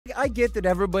I get that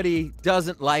everybody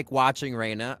doesn't like watching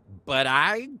Reyna, but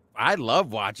I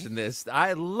love watching this.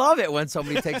 I love it when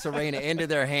somebody takes a Reyna into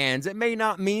their hands. It may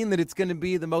not mean that it's going to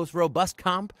be the most robust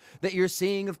comp that you're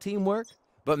seeing of teamwork,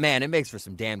 but man, it makes for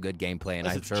some damn good gameplay, and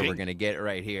I'm sure we're going to get it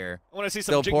right here. I want to see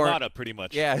some Jing-Mata, pretty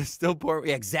much. Yeah, still poor.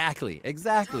 Yeah, exactly.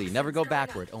 Never go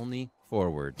backward, only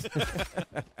forward.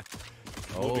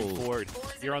 Moving forward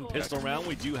here on pistol round,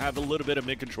 we do have a little bit of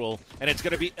mid control, and it's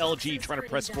going to be LG trying to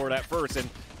press forward at first, and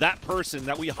that person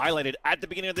that we highlighted at the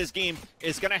beginning of this game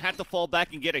is going to have to fall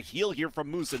back and get a heal here from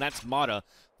Moose, and that's Mata.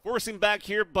 Forcing back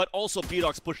here, but also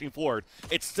B-Dog's pushing forward.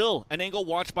 It's still an angle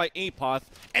watch by Apoth,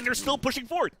 and they're still pushing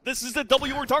forward. This is the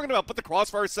W we're talking about, but the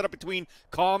crossfire is set up between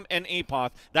Calm and Apoth.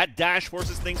 That dash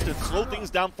forces things to slow things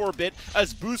down for a bit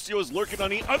as Boostio is lurking on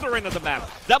the other end of the map.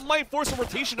 That might force a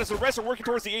rotation as the rest are working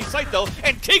towards the A site, though,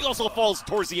 and Tig also falls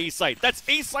towards the A site. That's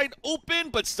A site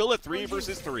open, but still a 3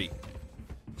 versus 3.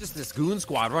 Just this goon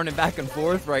squad running back and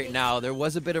forth right now. There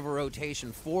was a bit of a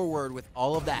rotation forward with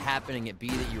all of that happening at B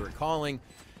that you were calling.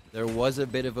 There was a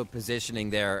bit of a positioning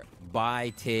there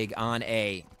by Tig on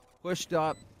A. Pushed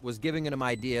up, was giving him an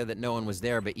idea that no one was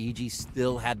there, but EG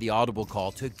still had the audible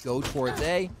call to go towards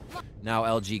A. Now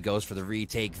LG goes for the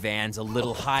retake. Vans, a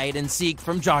little hide and seek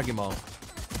from Jogimo.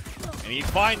 And he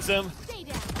finds him.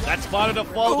 That's spotted to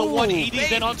fall the 180,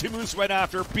 then onto Moose right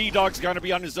after. B-Dog's going to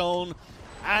be on his own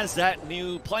as that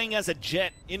new, playing as a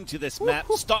jet into this map,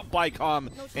 stopped by Com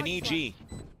and EG.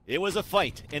 It was a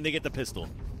fight, and they get the pistol.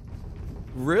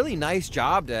 Really nice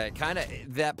job to kind of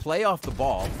that play off the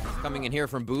ball coming in here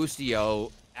from Boostio.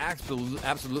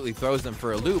 Absolutely throws them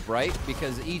for a loop, right?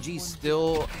 Because EG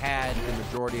still had the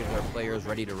majority of their players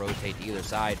ready to rotate to either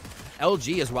side.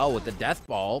 LG as well with the death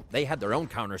ball. They had their own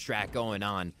counter strat going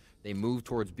on. They moved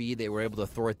towards B. They were able to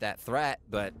thwart that threat,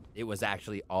 but it was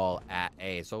actually all at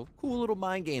A. So cool little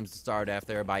mind games to start off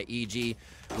there by EG.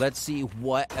 Let's see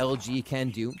what LG can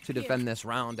do to defend this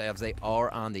round as they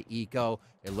are on the eco.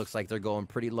 It looks like they're going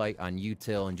pretty light on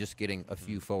util and just getting a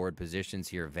few forward positions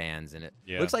here, Vans. And it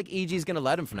looks like EG's going to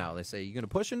let him for now. They say, you're going to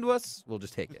push into us? We'll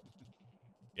just take it.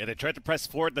 Yeah, they tried to press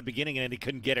forward at the beginning, and they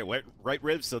couldn't get it, right,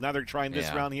 Ribs? So now they're trying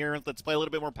this round here. Let's play a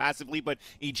little bit more passively, but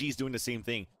EG's doing the same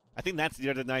thing. I think that's the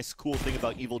other nice, cool thing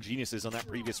about Evil Geniuses on that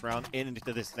previous round and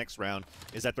into this next round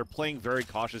is that they're playing very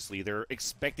cautiously. They're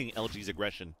expecting LG's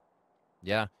aggression.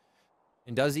 Yeah.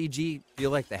 And does EG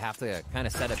feel like they have to kind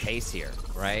of set a pace here,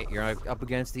 right? You're up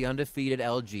against the undefeated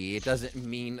LG. It doesn't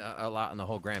mean a lot in the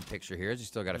whole grand picture here. You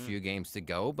still got a few games to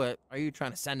go, but are you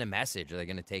trying to send a message? Are they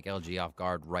going to take LG off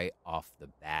guard right off the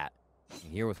bat?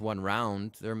 And here with one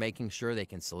round, they're making sure they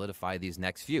can solidify these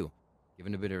next few.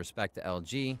 Giving a bit of respect to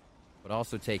LG, but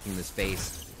also taking the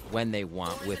space when they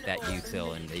want with that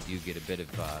util, and they do get a bit of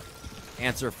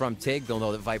answer from Tig. They'll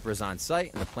know that Viper's on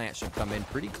site, and the plant should come in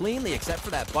pretty cleanly, except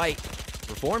for that bite.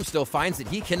 Reform still finds that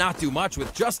he cannot do much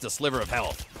with just a sliver of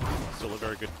health. Still a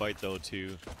very good fight, though,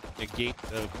 to negate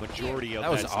the majority of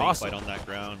that awesome fight on that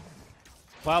ground.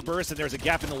 Cloud burst, and there's a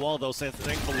gap in the wall, though, so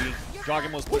thankfully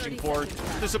Jogimo's pushing forward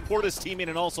to support his teammate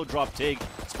and also drop Tig.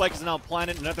 Spike is now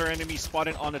planted, another enemy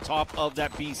spotted on the top of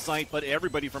that B site, but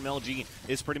everybody from LG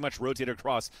is pretty much rotated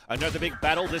across. Another big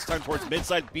battle, this time towards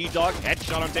mid-side. B-Dog,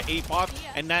 headshot onto Apoth,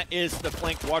 and that is the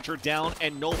flank watcher down,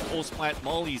 and no post-plant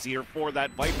mollies here for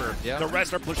that Viper. Yeah. The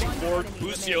rest are pushing forward.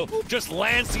 Boostio just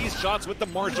lands these shots with the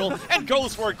Marshall and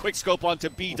goes for a quick scope onto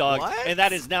B-Dog, and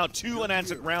that is now 2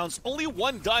 unanswered rounds. Only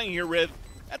 1 dying here, Riv.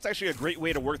 That's actually a great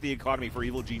way to work the economy for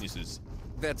Evil Geniuses.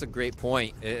 That's a great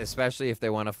point, especially if they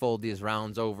want to fold these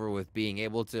rounds over with being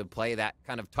able to play that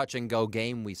kind of touch-and-go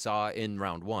game we saw in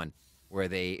round 1, where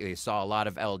they saw a lot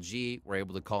of LG, were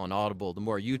able to call an audible. The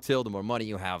more util, the more money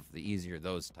you have, the easier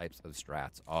those types of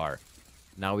strats are.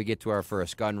 Now we get to our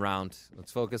first gun round.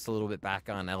 Let's focus a little bit back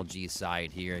on LG's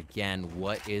side here. Again,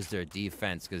 what is their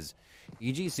defense? Because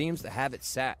EG seems to have it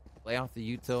set. Play off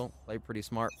the util, play pretty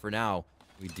smart for now.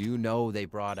 We do know they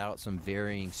brought out some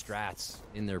varying strats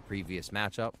in their previous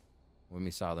matchup when we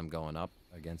saw them going up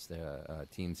against the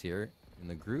teams here in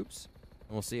the groups.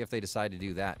 And we'll see if they decide to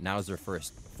do that. Now's their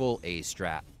first full A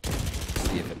strat.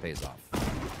 See if it pays off.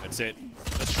 That's it.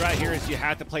 The strat here is you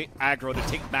have to play aggro to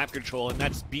take map control, and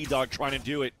that's B-Dog trying to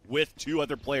do it with 2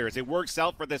 other players. It works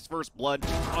out for this first blood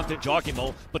onto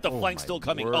Jogimo, but the flank's still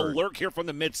coming. A lurk here from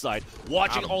the mid side.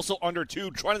 Watching also under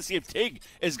 2, trying to see if Tig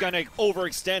is going to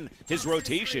overextend his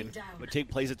rotation. But Tig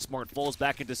plays it smart, falls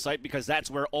back into sight because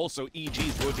that's where also EG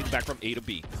is rotating back from A to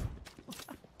B.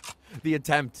 The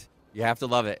attempt. You have to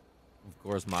love it. Of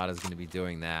course, Mata's going to be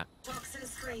doing that.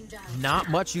 Not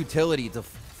much utility to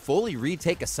fully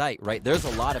retake a site, right? There's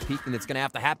a lot of peeking that's going to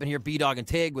have to happen here. B-Dog and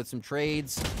Tig with some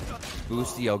trades.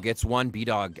 Boostio gets one.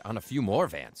 B-Dog on a few more,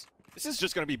 Vans. This is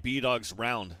just going to be B-Dog's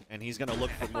round, and he's going to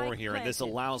look for more here, and this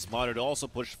allows Mata to also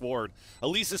push forward.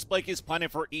 Elisa Spike is planning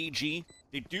for EG.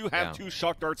 They do have 2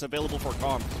 shock darts available for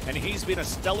Calm, and he's been a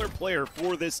stellar player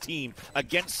for this team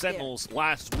against Sentinels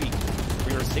last week.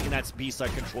 We were taking that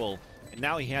B-side control, and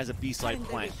now he has a B-side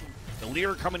plant. The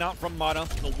Leer coming out from Mata,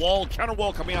 the wall, counter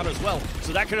wall coming out as well.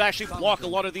 So that could actually block a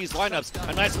lot of these lineups.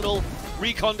 A nice little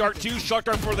recon dart, 2 shock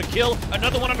dart for the kill.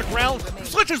 Another one on the ground.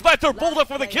 Switches back to Bulldog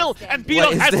for the kill. And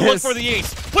B-Dog has to look for the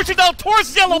ace. Pushing down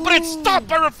towards Yellow, but it's stopped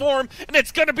by Reform. And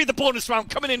it's going to be the bonus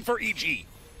round coming in for EG.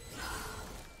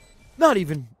 Not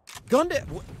even gunned it.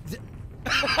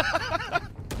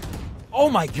 Oh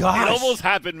my gosh. It almost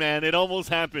happened, man. It almost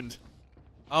happened.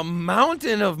 A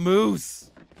mountain of moose.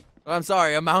 I'm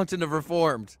sorry, a mountain of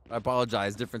reformed. I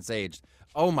apologize, different Sage.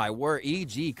 Oh my word,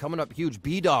 EG coming up huge.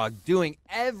 B-Dog doing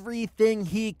everything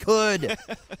he could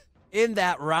in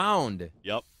that round.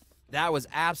 Yep. That was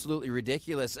absolutely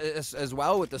ridiculous, as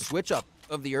well with the switch up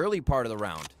of the early part of the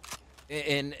round.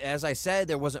 And as I said,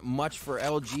 there wasn't much for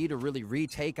LG to really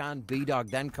retake on. B-Dog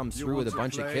then comes through with a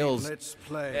bunch of kills. Let's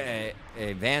play.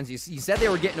 Vans, you said they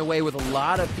were getting away with a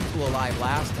lot of people alive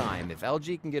last time. If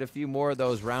LG can get a few more of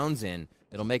those rounds in,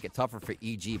 it'll make it tougher for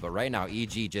EG. But right now,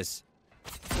 EG just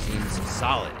seems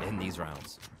solid in these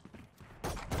rounds.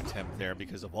 Attempt there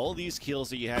because of all these kills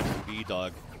that you had from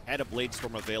B-Dog. Had a Blade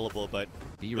Storm available, but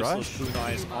B-Rush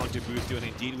Kunai's onto Boost, and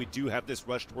indeed we do have this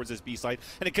rush towards this B side,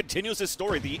 and it continues this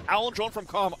story. The Owl drone from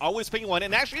Calm always picking one,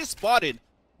 and actually spotted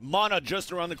Mana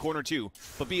just around the corner too.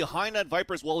 But behind that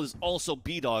Viper's wall is also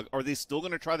B-Dog. Are they still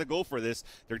going to try to go for this?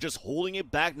 They're just holding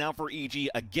it back now for EG.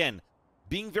 Again,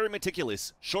 being very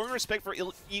meticulous, showing respect for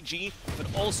EG,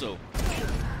 but also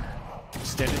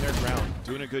standing their ground,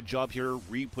 doing a good job here,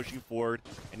 re-pushing forward,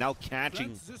 and now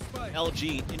catching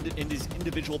LG in these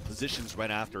individual positions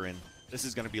right after, and this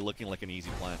is going to be looking like an easy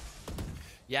plan.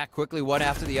 Yeah, quickly, one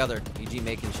after the other. EG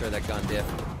making sure that gun diff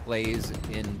plays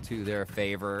into their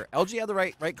favor. LG had the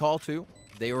right call, too.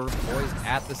 They were poised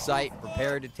at the site,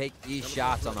 prepared to take these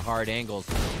shots on the hard angles.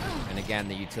 And again,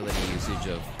 the utility usage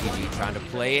of EG trying to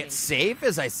play it safe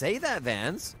as I say that,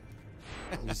 Vans.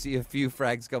 You see a few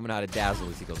frags coming out of Dazzle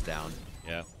as he goes down.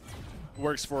 Yeah.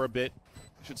 Works for a bit.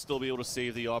 Should still be able to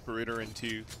save the operator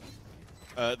into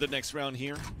the next round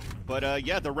here. But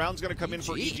yeah, the round's going to come in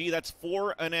for EG. That's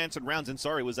 4 unanswered rounds. And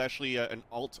sorry, it was actually an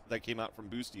ult that came out from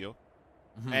Boostio.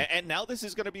 And now this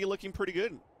is going to be looking pretty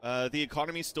good. The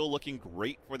economy's still looking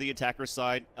great for the attacker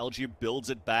side. LG builds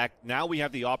it back. Now we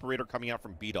have the operator coming out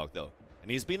from B-Dog, though. And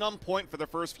he's been on point for the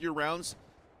first few rounds.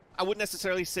 I wouldn't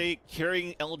necessarily say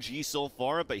carrying LG so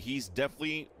far, but he's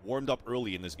definitely warmed up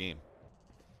early in this game.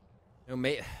 You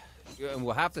know,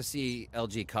 we'll have to see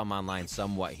LG come online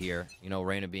somewhat here. You know,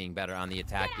 Reyna being better on the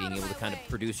attack, being able to kind of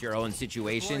produce your own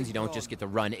situations. You don't just get to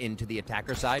run into the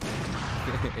attacker side,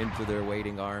 into their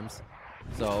waiting arms.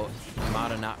 So,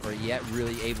 Mata not yet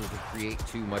really able to create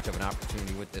too much of an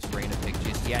opportunity with this Reyna pick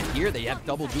just yet. Here, they have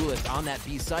double duelist on that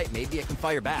B site. Maybe it can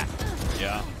fire back.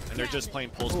 Yeah, and they're just playing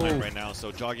pulse plan right now.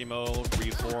 So, Joggimo,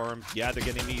 Reform. Yeah, they're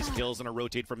getting these kills on a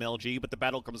rotate from LG, but the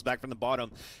battle comes back from the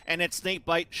bottom. And it's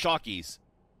Snakebite Shockies.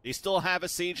 They still have a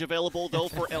Sage available, though,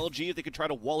 for LG. If they could try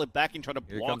to wall it back and try to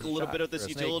block a little bit of this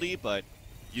utility, but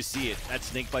you see it. That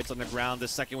Snakebite's on the ground. The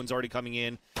second one's already coming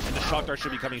in, and the Shock Dart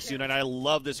should be coming soon, and I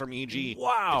love this from EG.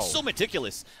 Wow. It's so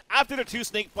meticulous. After the 2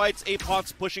 Snakebites,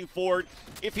 Apoc's pushing forward.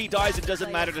 If he dies, it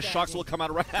doesn't matter. The Shocks will come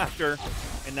out right after.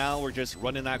 And now we're just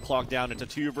running that clock down into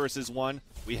 2 versus 1.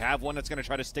 We have one that's going to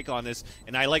try to stick on this,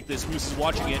 and I like this. Moose is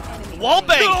watching it.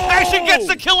 Wallbang actually gets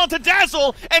the kill onto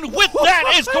Dazzle, and with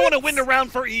that is going to win the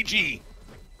round for EG.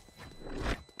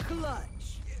 Clutch.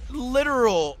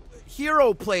 Literal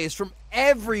hero plays from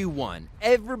everyone.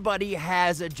 Everybody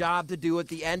has a job to do at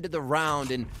the end of the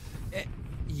round, and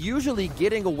usually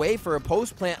getting away for a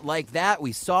post plant like that,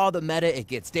 we saw the meta, it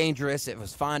gets dangerous, it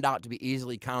was found out to be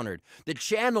easily countered. The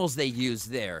channels they used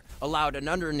there allowed an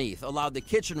underneath, allowed the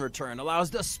kitchen return,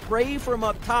 allows the spray from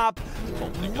up top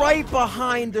right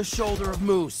behind the shoulder of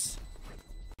Moose.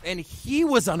 And he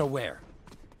was unaware.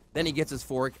 Then he gets his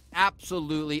fork.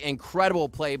 Absolutely incredible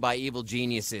play by Evil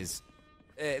Geniuses.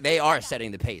 They are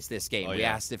setting the pace this game. We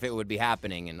asked if it would be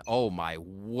happening, and oh my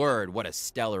word, what a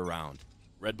stellar round.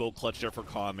 Red Bull clutch there for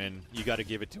Common. You got to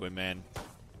give it to him, man.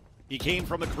 He came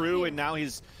from a crew, and now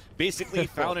he's basically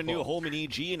found a new home in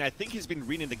EG, and I think he's been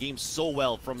reading the game so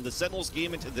well from the Sentinels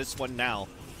game into this one now.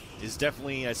 is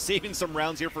definitely saving some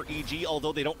rounds here for EG,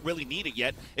 although they don't really need it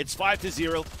yet. It's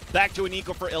 5-0, back to an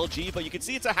eco for LG, but you can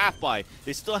see it's a half buy.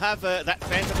 They still have that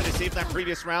Phantom that they saved that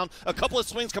previous round. A couple of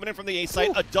swings coming in from the A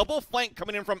site, a double flank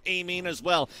coming in from A main as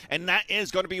well, and that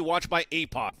is going to be watched by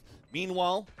APOP.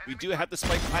 Meanwhile, we do have the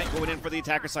spike plant going in for the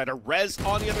attacker side. A res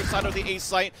on the other side of the A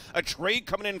site. A trade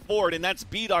coming in forward, and that's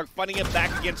B-Dog fighting it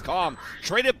back against Calm.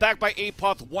 Traded back by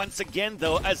Apoth once again,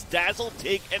 though, as Dazzle,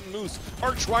 Take, and Moose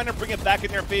are trying to bring it back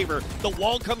in their favor. The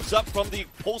wall comes up from the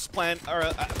post plant,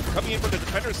 coming in from the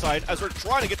defender side, as we're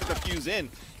trying to get the defuse in.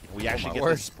 And we actually get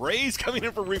the sprays coming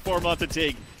in for Reform on the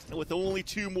Take. And with only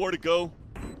 2 more to go,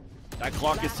 that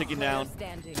clock is ticking down,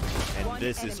 and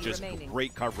this is just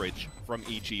great coverage from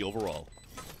EG overall.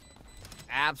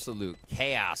 Absolute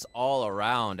chaos all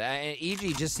around. And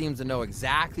EG just seems to know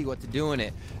exactly what to do in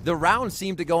it. The round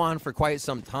seemed to go on for quite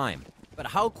some time, but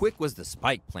how quick was the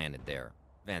spike planted there,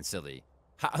 Vansili?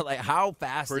 How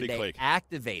fast did they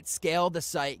activate, scale the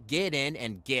site, get in,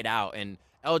 and get out? And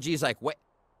LG's like, wait,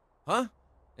 huh?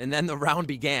 And then the round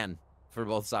began for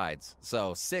both sides.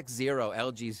 So 6-0,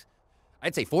 LG's,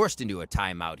 I'd say, forced into a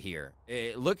timeout here.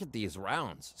 Look at these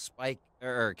rounds. Spike,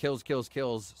 or kills,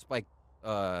 spike,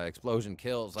 explosion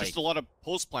kills. Just a lot of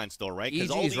post plans though, right?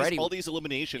 Because all these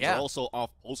eliminations are also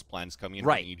off post plans coming in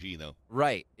from EG though.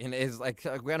 Right, and it's like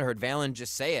we heard Valen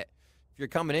just say it. If you're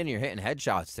coming in and you're hitting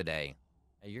headshots today,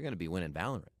 you're going to be winning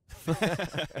Valorant.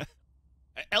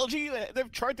 LG,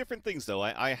 they've tried different things, though.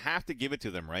 I have to give it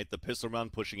to them, right? The pistol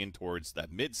round pushing in towards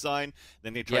that mid side.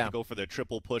 Then they tried to go for the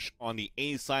triple push on the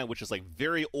A side, which is like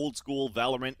very old school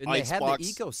Valorant. And they had the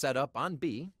eco set up on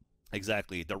B.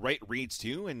 Exactly. The right reads,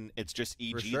 too, and it's just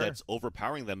EG that's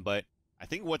overpowering them. But I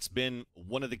think what's been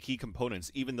one of the key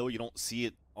components, even though you don't see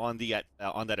it on the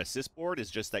on that assist board,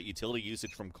 is just that utility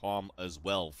usage from Calm as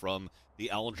well, from the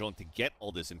Owl Drone to get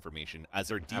all this information, as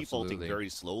they're defaulting very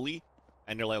slowly.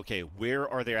 And they're like, okay, where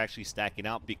are they actually stacking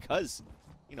out? Because,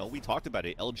 you know, we talked about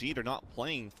it. LG, they're not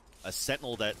playing a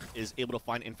Sentinel that is able to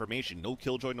find information. No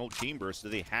Killjoy, no Chamber, so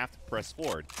they have to press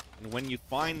forward. And when you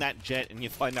find that Jet and you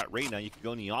find that Reyna, you can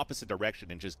go in the opposite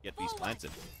direction and just get these plants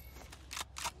in.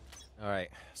 All right,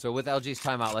 so with LG's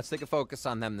timeout, let's take a focus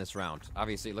on them this round.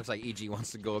 Obviously, it looks like EG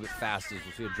wants to go a bit faster.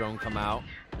 We'll see a drone come out.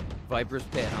 Viper's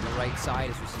Pit on the right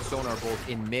side as we see Sonar both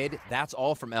in mid. That's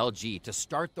all from LG to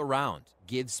start the round.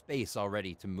 Give space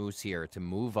already to Moose here to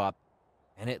move up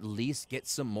and at least get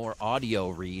some more audio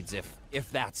reads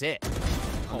if that's it.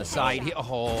 On the side here,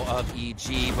 of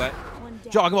EG, but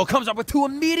Joggable comes up with 2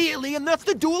 immediately, and that's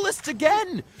the duelists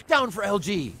again. Down for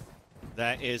LG.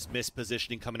 That is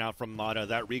mispositioning coming out from Mata.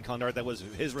 That recon dart, that was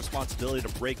his responsibility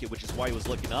to break it, which is why he was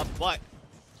looking up, but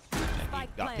he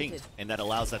got pinged, and that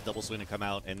allows that double swing to come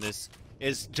out, and this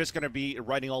is just going to be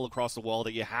writing all across the wall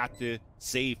that you have to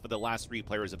save for the last 3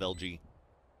 players of LG.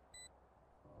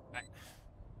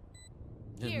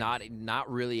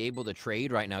 Not really able to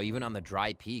trade right now, even on the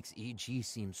dry peaks. EG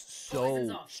seems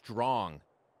so strong,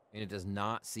 and it does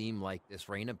not seem like this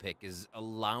Reyna pick is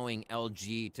allowing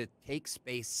LG to take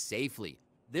space safely.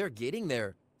 They're getting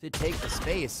there to take the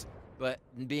space, but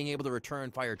being able to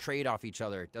return fire trade off each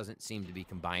other doesn't seem to be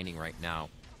combining right now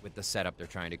with the setup they're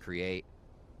trying to create.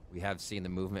 We have seen the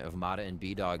movement of Mata and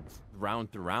B-Dog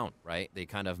round through round, right? They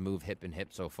kind of move hip and hip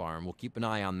so far, and we'll keep an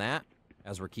eye on that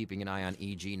as we're keeping an eye on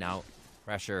EG now.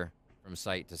 Pressure from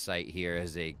site to site here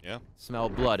as they smell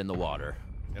blood in the water.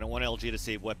 They don't want LG to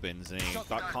save weapons. They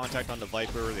got contact on the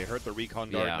Viper. They hurt the recon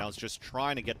dart. Now it's just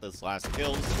trying to get those last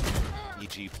kills.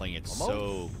 EG playing it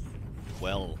so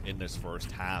well in this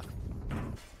first half.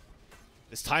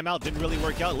 This timeout didn't really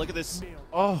work out. Look at this.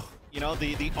 Oh, you know,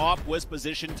 the op was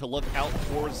positioned to look out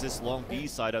towards this long B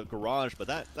side of Garage, but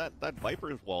that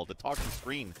Viper wall, the toxic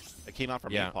screen that came out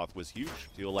from Apoth was huge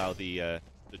to allow the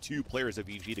 2 players of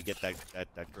EG to get that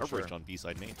coverage on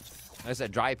B-side main. That's a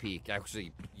dry peek.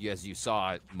 Actually, as you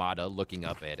saw, Mata looking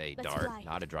up at a dart,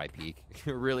 not a dry peek.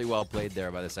 Really well played there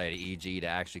by the side of EG to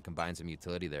actually combine some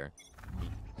utility there.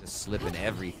 Just slipping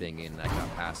everything in that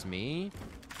got past me.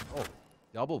 Oh,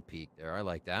 double peek there. I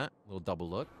like that. Little double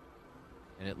look.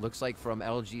 And it looks like from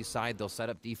LG's side, they'll set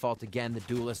up default again, the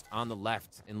duelist on the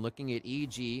left. And looking at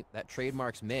EG, that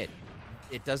trademarks mid.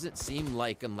 It doesn't seem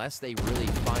like, unless they really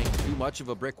find too much of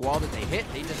a brick wall that they hit,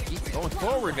 they just keep going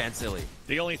forward, Vansili.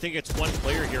 They only think it's 1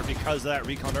 player here because that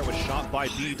recon dart was shot by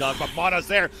B-Dog, but Mata's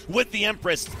there with the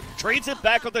Empress. Trades it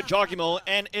back on the Joggimo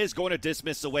and is going to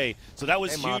dismiss away. So that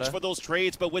was huge for those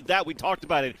trades, but with that, we talked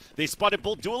about it. They spotted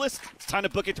both duelists. It's time to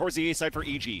book it towards the A side for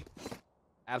EG.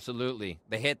 Absolutely.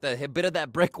 They hit the bit of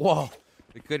that brick wall.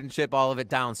 They couldn't chip all of it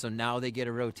down, so now they get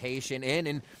a rotation in,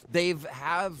 and they've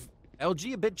have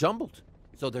LG a bit jumbled.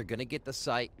 So they're going to get the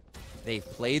site They've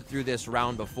played through this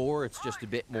round before. It's just a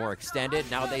bit more extended.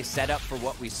 Now they set up for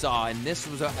what we saw, and this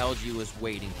was what LG was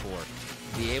waiting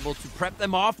for. Be able to prep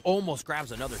them off. Almost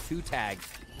grabs another 2 tag.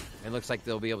 It looks like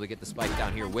they'll be able to get the spike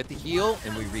down here with the heal,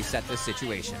 and we reset this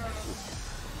situation.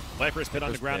 Viper's pit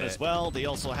on the ground as well. They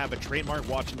also have a trademark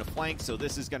watching the flank, so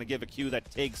this is going to give a cue that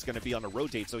Tig's going to be on a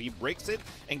rotate. So he breaks it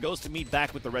and goes to meet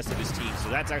back with the rest of his team. So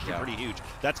that's actually pretty huge.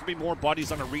 That's going to be more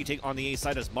bodies on a retake on the A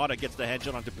side as Mata gets the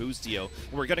headshot onto Boostio.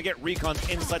 We're going to get recons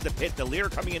inside the pit. The Lear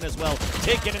coming in as well.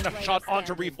 Tig getting the shot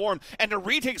onto Reform, and the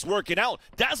retake's working out.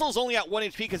 Dazzle's only at 1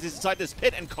 HP because he's inside this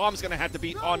pit, and Com's going to have to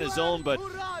be on his own, but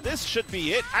this should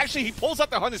be it. Actually, he pulls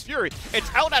out the Hunter's Fury. It's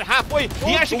out at halfway.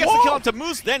 He actually gets the kill onto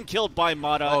Moose, then killed by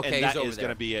Mata. And that is going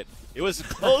to be it. It was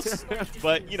close,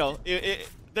 but, you know,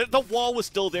 the wall was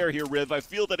still there here, Riv. I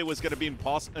feel that it was going to be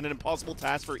an impossible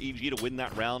task for EG to win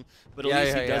that round, but at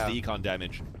least he does the econ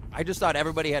damage. I just thought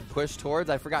everybody had pushed towards.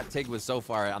 I forgot Tig was so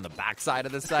far on the backside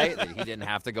of the site that he didn't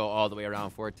have to go all the way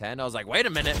around 410. I was like, wait a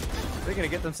minute. They're going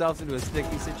to get themselves into a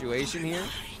sticky situation here.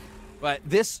 But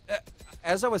this,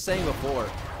 as I was saying before,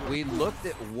 we looked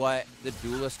at what the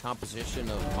duelist composition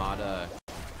of Mata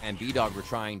and B-Dog were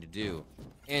trying to do.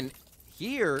 And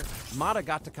here, Mata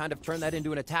got to kind of turn that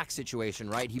into an attack situation,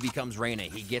 right? He becomes Reyna.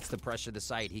 He gets to pressure the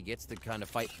site. He gets to kind of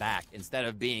fight back instead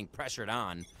of being pressured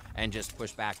on and just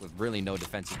push back with really no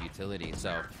defensive utility.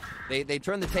 So they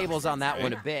turned the tables on that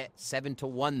one a bit.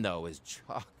 7-1, though, as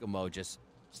Giacomo just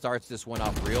starts this one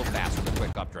off real fast with a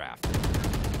quick updraft.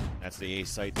 That's the A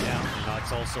site down.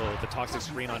 It's also the toxic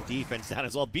screen on defense down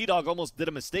as well. B-Dog almost did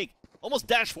a mistake. Almost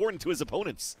dashed forward into his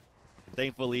opponents.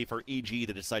 Thankfully for EG to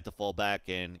decide to fall back,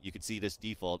 and you can see this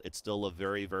default. It's still a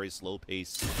very, very slow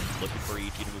pace. Looking for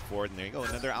EG to move forward, and there you go.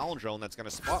 Another Owl drone that's going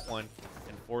to spot one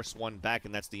and force one back,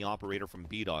 and that's the operator from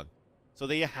B-Dog. So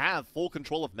they have full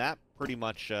control of map pretty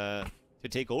much to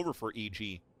take over for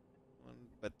EG.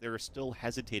 But they're still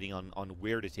hesitating on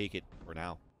where to take it for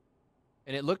now.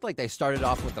 And it looked like they started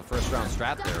off with the first round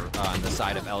strat there on the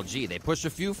side of LG. They pushed a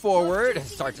few forward,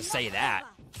 start to say that.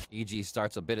 EG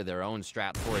starts a bit of their own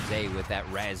strat towards A with that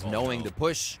res, knowing the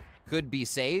push could be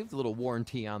saved. A little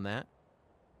warranty on that.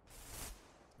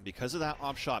 Because of that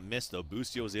op shot miss, though,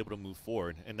 Boostio was able to move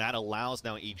forward, and that allows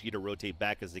now EG to rotate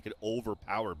back as they could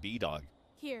overpower B-Dog.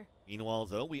 Here. Meanwhile,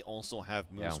 though, we also have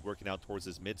Moose working out towards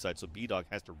his mid side, so B-Dog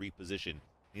has to reposition.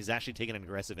 He's actually taking an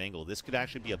aggressive angle. This could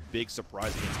actually be a big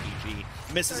surprise against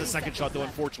EG. Misses a second shot, though,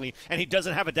 unfortunately, and he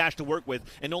doesn't have a dash to work with,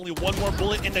 and only one more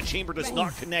bullet in the chamber does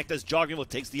not connect as Giacomo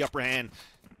takes the upper hand.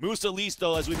 Moose, at least,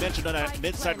 though, as we mentioned on that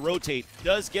mid-side rotate,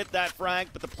 does get that frag,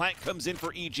 but the plant comes in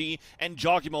for EG, and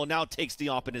Giacomo now takes the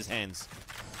op in his hands.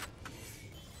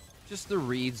 Just the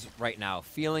reads right now,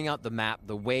 feeling out the map,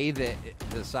 the way that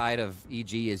the side of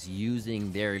EG is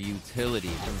using their utility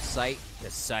from site to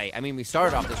site. I mean, we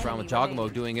started off this round with Giacomo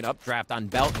doing an updraft on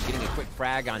Belt and getting a quick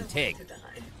frag on Tig.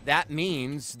 That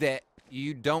means that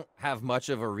you don't have much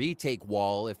of a retake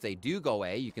wall if they do go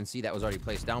A. You can see that was already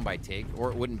placed down by Tig, or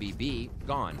it wouldn't be B,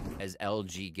 gone, as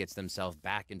LG gets themselves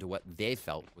back into what they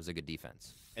felt was a good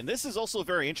defense. And this is also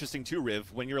very interesting too,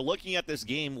 Riv, when you're looking at this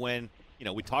game when, you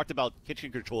know, we talked about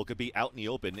kitchen control could be out in the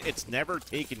open. It's never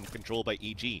taken control by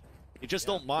EG. They just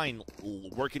don't mind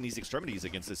working these extremities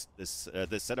against this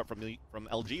setup from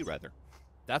LG, rather.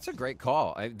 That's a great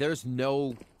call. There's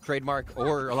no trademark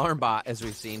or alarm bot, as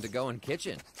we've seen, to go in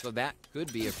kitchen. So that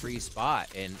could be a free spot.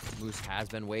 And Moose has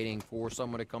been waiting for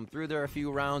someone to come through there a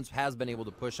few rounds, has been able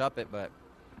to push up it, but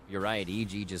you're right.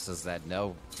 EG just has said,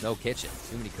 no kitchen.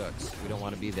 Too many cooks. We don't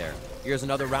want to be there. Here's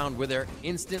another round where they're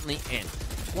instantly in.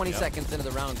 20 seconds into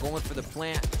the round, going for the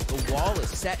plant. The wall is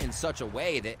set in such a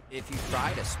way that if you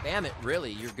try to spam it,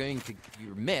 really, you're going to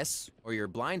miss, or you're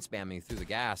blind spamming through the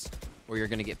gas, or you're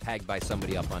going to get pegged by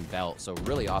somebody up on Belt. So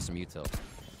really awesome util.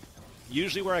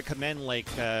 Usually where I commend like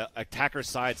attacker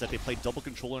sides that they play double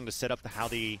controller to set up how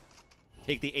they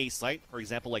take the A site. For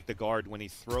example, like the guard, when he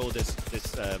throw this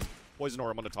poison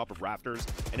orb on the top of rafters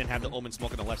and then have the omen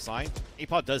smoke on the left side.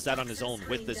 Apod does that on his own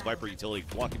with this Viper utility,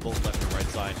 blocking both left and right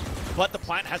side. But the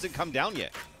plant hasn't come down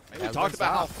yet. Right? We talked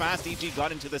about how fast EG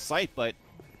got into the site, but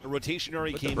the rotation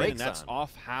already came in, and that's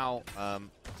off how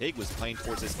Tig was playing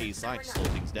towards this A side to slow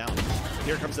things down.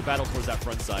 Here comes the battle towards that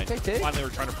front side. Finally, we're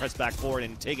trying to press back forward,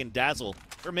 and Tig and Dazzle,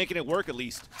 they're making it work at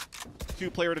least.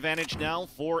 Two-player advantage now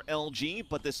for LG,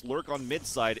 but this lurk on mid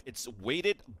side, it's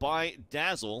weighted by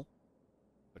Dazzle.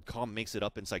 But Calm makes it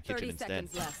up inside kitchen instead.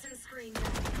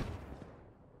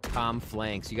 Calm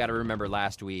flanks. You got to remember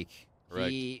last week,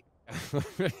 he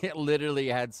literally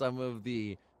had some of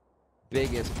the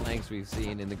biggest flanks we've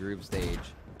seen in the group stage.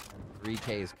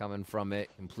 3Ks coming from it,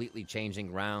 completely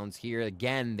changing rounds. Here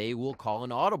again, they will call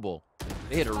an audible.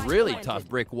 They had a really tough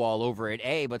brick wall over at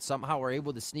A, but somehow were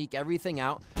able to sneak everything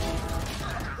out.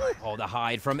 Oh, the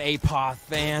hide from APOF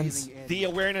fans. The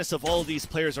awareness of all of these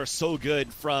players are so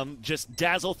good, from just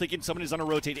Dazzle thinking somebody's on a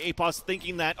rotate, APOS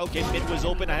thinking that, okay, mid was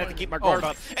open, I have to keep my guard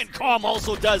up, and Calm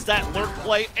also does that lurk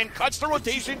play and cuts the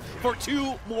rotation for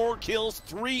 2 more kills,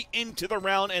 3 into the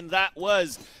round, and that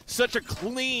was such a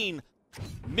clean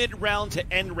mid-round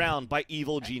to end round by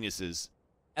Evil Geniuses.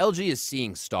 LG is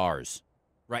seeing stars,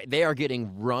 right? They are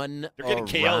getting run They're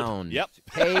getting around, KO'd. Yep.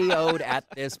 KO'd at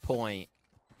this point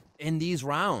in these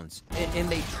rounds. And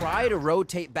they try to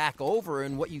rotate back over,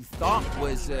 and what you thought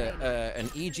was an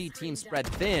EG team spread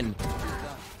thin,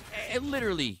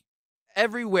 literally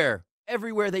everywhere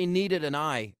they needed an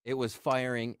eye, it was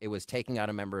firing, it was taking out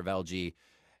a member of LG,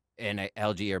 and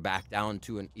LG are back down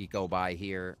to an eco buy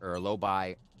here, or a low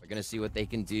buy. They're going to see what they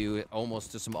can do,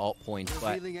 almost to some alt points,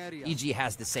 but EG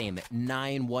has the same at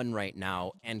 9-1 right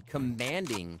now and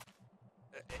commanding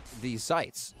these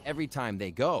sites every time they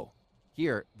go.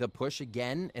 Here, the push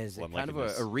again is kind of a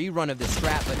rerun of the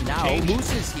strat, but now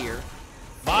Moose is here.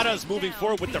 Mata's moving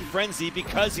forward with the Frenzy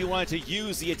because he wanted to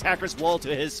use the attacker's wall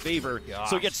to his favor.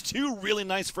 So he gets 2 really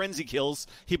nice Frenzy kills.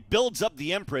 He builds up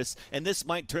the Empress, and this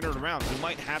might turn it around. He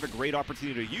might have a great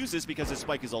opportunity to use this because his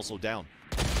spike is also down.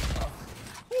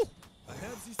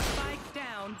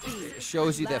 It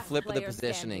shows you that flip of the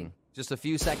positioning. Just a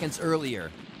few seconds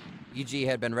earlier, EG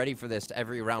had been ready for this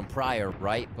every round prior,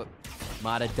 right? But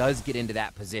Mata does get into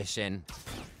that position,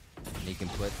 and he can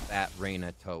put that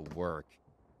Reyna to work.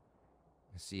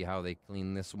 Let's see how they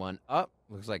clean this one up.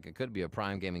 Looks like it could be a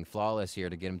Prime Gaming flawless here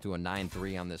to get him to a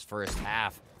 9-3 on this first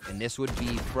half, and this would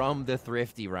be from the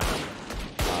Thrifty round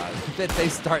that they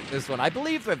start this one. I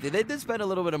believe Thrifty. They did spend a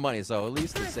little bit of money, so at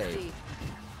least they're safe.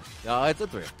 No, it's a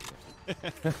Thrifty.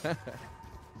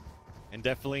 And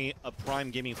definitely a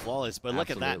Prime Gaming flawless, but look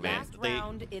at that, man.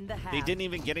 They didn't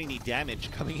even get any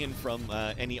damage coming in from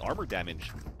any armor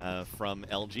damage from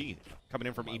LG, coming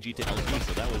in from EG to LG,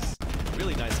 so that was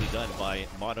really nicely done by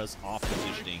Mata's off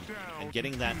positioning and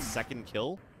getting that second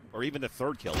kill, or even the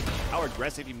third kill. How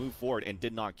aggressive he moved forward and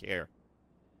did not care.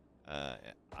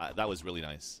 That was really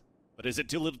nice. But is it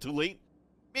too little too late?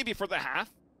 Maybe for the half,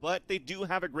 but they do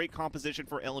have a great composition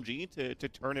for LG to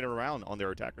turn it around on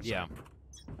their attackers. Yeah.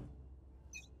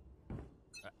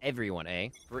 Everyone,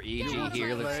 for EG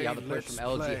here. Let's see how the push from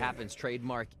LG happens.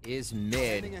 Trademark is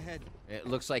mid. It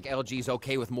looks like LG's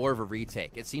okay with more of a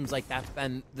retake. It seems like that's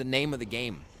been the name of the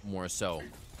game more so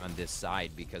on this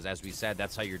side, because as we said,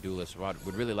 that's how your duelist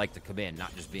would really like to come in,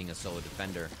 not just being a solo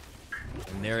defender.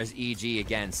 And there is EG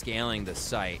again, scaling the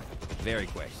site very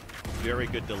quick. Very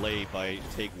good delay by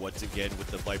Take once again with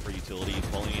the Viper utility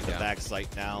falling into back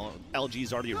site now.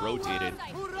 LG's already rotated.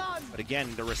 But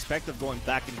again, the respect of going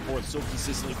back and forth so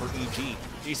consistently for EG.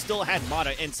 He still had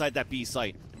Mata inside that B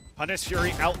site. Punish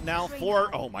Fury out now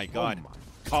for, oh my god.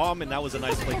 Calm, and that was a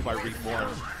nice play by Reform.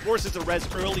 Forces the res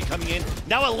early coming in.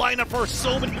 Now a lineup for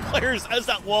so many players as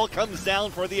that wall comes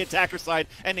down for the attacker side,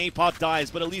 and APOP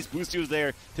dies, but at least Boostio's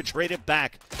there to trade it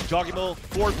back. Joggimo,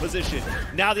 forward position.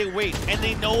 Now they wait, and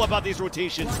they know about these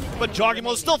rotations, but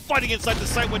Joggimo's still fighting inside the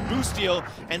site with Boostio,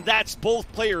 and that's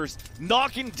both players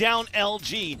knocking down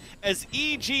LG as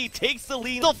EG takes the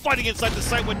lead. Still fighting inside the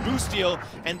site with Boostio,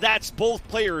 and that's both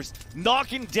players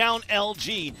knocking down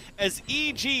LG as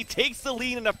EG takes the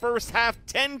lead in the first half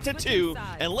 10-2,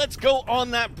 and let's go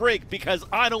on that break because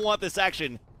I don't want this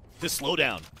action to slow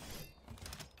down.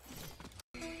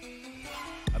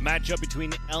 A matchup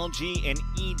between LG and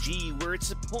EG where it's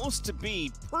supposed to be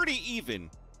pretty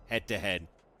even head-to-head,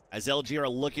 as LG are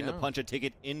looking to punch a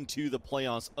ticket into the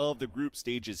playoffs of the group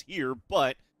stages here,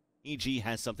 but EG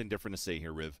has something different to say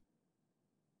here, Riv.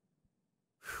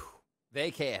 They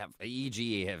have,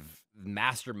 EG have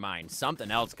mastermind something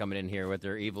else coming in here with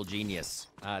their Evil Genius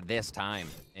this time,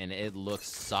 and it looks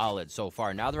solid so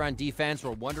far. Now they're on defense.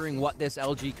 We're wondering what this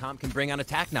LG comp can bring on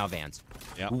attack now, Vance.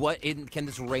 Yep. What can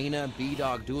this Reyna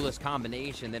B-Dog duelist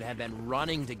combination that have been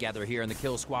running together here in the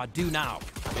kill squad do now?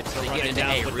 It's the running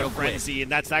down with the Frenzy,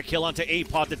 and that's that kill onto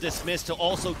APOP to dismiss to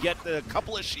also get the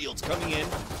couple of shields coming in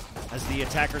as the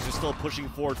attackers are still pushing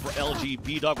forward for LG.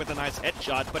 B-Dog with a nice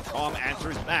headshot, but Calm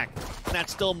answers back. And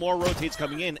that's still more rotates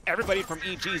coming in. Everybody from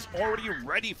EG is already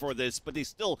ready for this, but they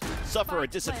still suffer a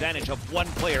disadvantage of one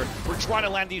player. We're trying to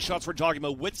land these shots for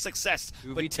Joggimo with success,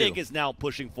 but Tig is now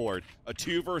pushing forward. A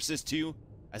 2 versus 2,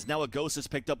 as now a Ghost is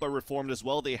picked up by Reformed as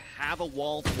well. They have a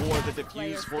wall for the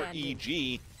defuse for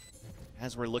EG.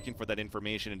 As we're looking for that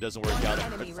information, it doesn't work out.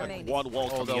 A quad wall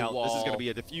coming out. This is going to be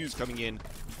a defuse coming in.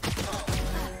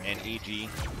 And EG,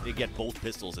 they get both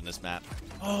pistols in this map.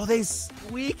 Oh, they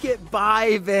squeak it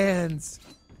by, Vance.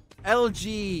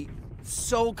 LG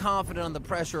so confident on the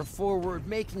pressure forward,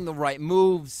 making the right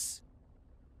moves.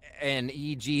 And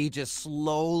EG just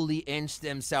slowly inched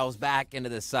themselves back into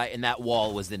the site, and that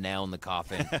wall was the nail in the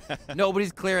coffin.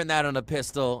 Nobody's clearing that on a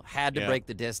pistol. Had to break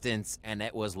the distance, and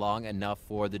it was long enough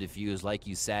for the defuse. Like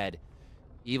you said,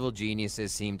 Evil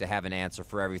Geniuses seem to have an answer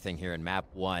for everything here in Map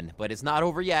 1, but it's not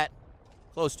over yet.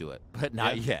 Close to it, but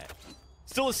not yet.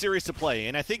 Still a series to play,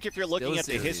 and I think if you're looking at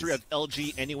the history of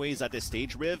LG anyways at this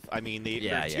stage, Riv, I mean, they're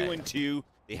 2-2.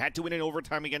 They had to win in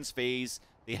overtime against FaZe.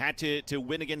 They had to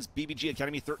win against BBG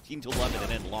Academy 13-11 and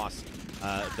then lost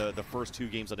the first 2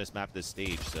 games on this map this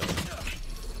stage. So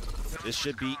this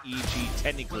should be EG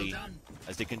technically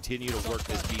as they continue to work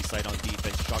this B site on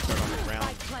defense. Shotgun on the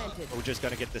ground. But we're just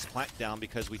going to get this plant down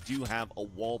because we do have a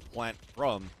wall plant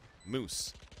from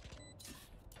Moose.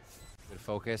 Good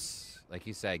focus. Like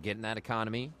you said, getting that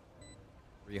economy.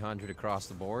 300 across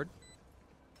the board.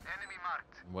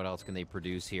 What else can they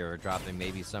produce here? Dropping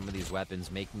maybe some of these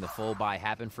weapons, making the full buy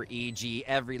happen for EG.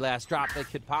 Every last drop they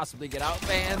could possibly get out,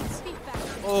 fans.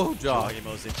 Oh, Jog.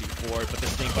 Dogimo's inching forward, but the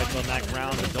snake bites on that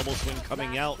ground. The double swing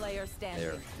coming out.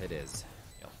 There it is.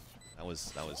 Yep. That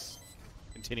was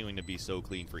continuing to be so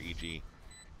clean for EG.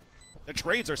 The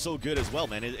trades are so good as well,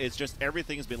 man. It's just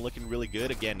everything has been looking really good.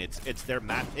 Again, it's their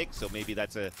map pick, so maybe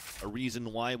that's a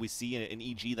reason why we see an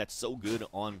EG that's so good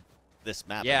on this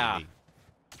map. Yeah. Maybe.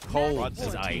 Cold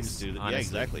as ice. Yeah,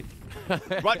 exactly.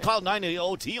 Brought Cloud9 to the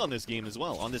OT on this game as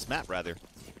well, on this map rather.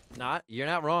 You're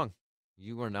not wrong.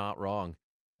 You are not wrong.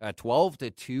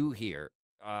 12-2 here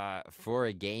for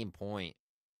a game point,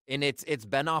 and it's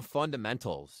been off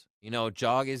fundamentals. You know,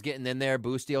 Jog is getting in there.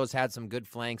 Boostio's had some good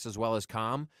flanks as well as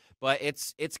Calm, but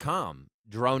it's Calm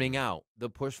droning out the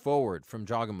push forward from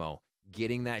Jogimo,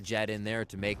 getting that jet in there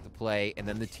to make the play, and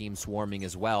then the team swarming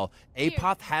as well.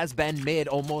 Apoth has been mid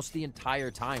almost the entire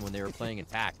time when they were playing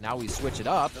attack. Now we switch it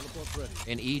up,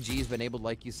 and EG's been able,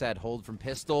 like you said, hold from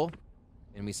pistol,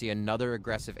 and we see another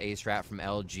aggressive A strat from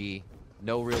LG.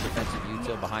 No real defensive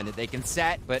util behind it. They can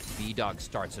set, but B-Dog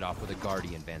starts it off with a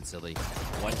Guardian, Vansili.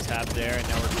 One tap there, and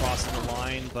now we're crossing the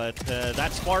line, but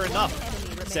that's far enough,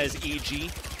 says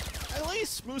EG. At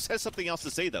least Moose has something else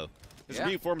to say, though. His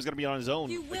reform is going to be on his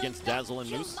own against Dazzle and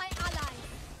Moose.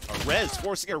 A res,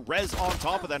 forcing a res on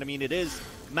top of that. I mean, it is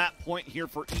map point here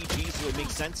for EG, so it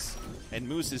makes sense. And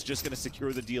Moose is just going to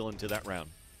secure the deal into that round.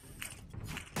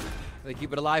 They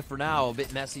keep it alive for now. A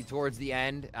bit messy towards the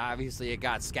end. Obviously, it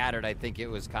got scattered. I think it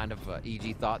was kind of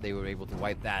EG thought they were able to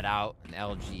wipe that out, and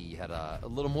LG had a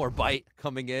little more bite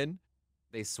coming in.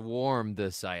 They swarmed the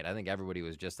site. I think everybody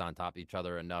was just on top of each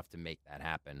other enough to make that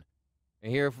happen.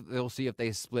 And here we'll see if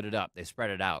they split it up. They spread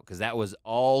it out because that was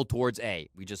all towards A.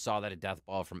 We just saw that a death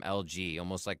ball from LG,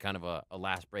 almost like kind of a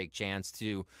last break chance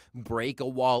to break a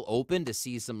wall open to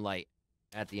see some light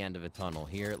at the end of a tunnel.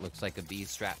 Here it looks like a B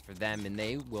strat for them, and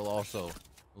they will also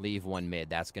leave one mid.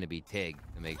 That's going to be Tig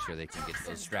to make sure they can get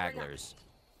those stragglers.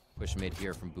 Push mid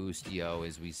here from Boostio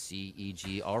as we see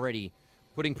EG already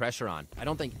putting pressure on. I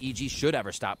don't think EG should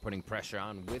ever stop putting pressure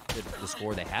on with the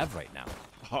score they have right now.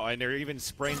 Oh, and they're even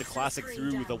spraying the classic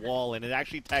through the wall, and it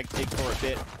actually tagged Tig for a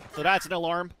bit. So that's an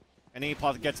alarm, and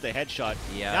Apoth gets the headshot.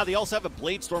 Yeah. Now they also have a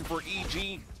Blade Storm for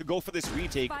EG to go for this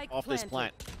retake off this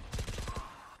plant.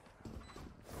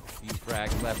 Frag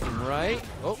left and right.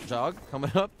 Oh, Jog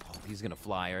coming up. Oh, he's going to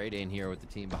fly right in here with the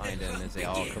team behind him as they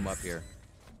all come up here.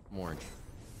 Orange.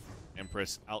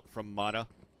 Empress out from Mata,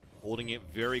 holding it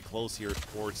very close here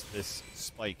towards this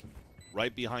spike,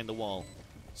 right behind the wall.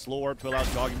 Slow orb to allow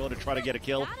Dogimo to try to get a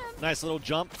kill. Nice little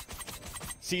jump.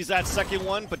 Sees that second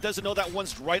one, but doesn't know that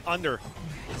one's right under.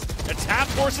 The tap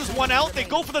forces one out. They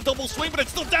go for the double swing, but it's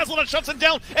still Dazzle that shuts him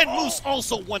down. And Moose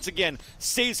also, once again,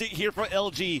 saves it here for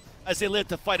LG as they live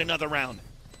to fight another round.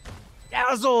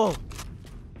 Dazzle!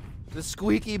 The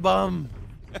squeaky bum.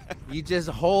 He just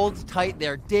holds tight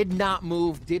there. Did not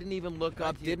move. Didn't even look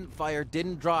up. Didn't fire.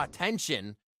 Didn't draw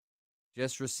attention.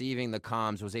 Just receiving the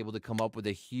comms. Was able to come up with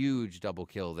a huge double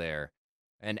kill there.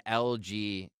 And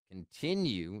LG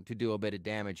continue to do a bit of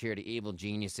damage here to Evil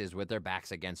Geniuses with their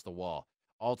backs against the wall.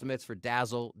 Ultimates for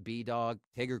Dazzle, B-Dog,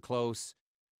 Tigger close,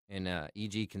 and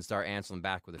EG can start answering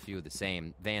back with a few of the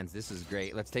same. Vans, this is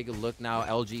great. Let's take a look now.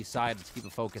 LG side, let's keep a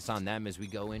focus on them as we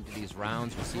go into these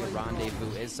rounds. We see a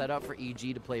rendezvous is set up for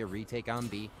EG to play a retake on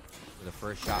B with a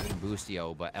first shot from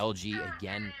Boostio, but LG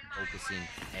again focusing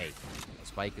A. The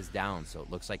spike is down, so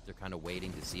it looks like they're kind of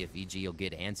waiting to see if EG will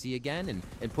get antsy again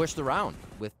and push the round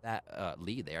with that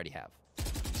lead they already have.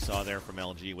 Saw there from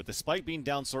LG. With the spike being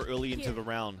down so early into the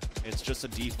round, it's just a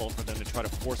default for them to try to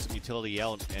force some utility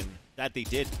out, and that they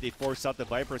did. They forced out the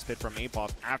Viper's Pit from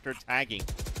Apoth after tagging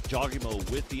Joggimo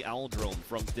with the Owl Drone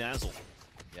from Dazzle.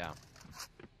 Yeah.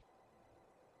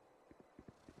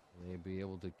 They'd be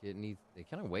able to get any. They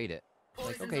kind of wait it.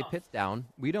 Like, okay, pit's down.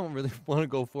 We don't really want to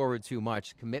go forward too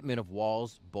much. Commitment of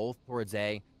walls, both towards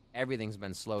A. Everything's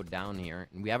been slowed down here,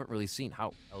 and we haven't really seen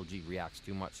how LG reacts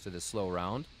too much to this slow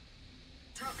round.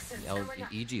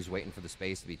 EG's waiting for the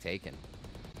space to be taken.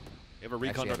 They have a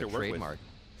recon to work with.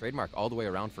 Trademark all the way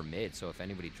around for mid, so if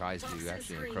anybody tries to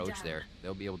actually encroach there,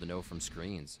 they'll be able to know from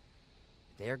screens.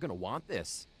 They're going to want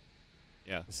this.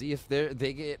 Yeah. See if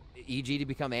they get EG to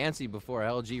become antsy before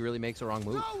LG really makes a wrong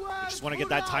move. They just want to get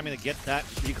that timing to get that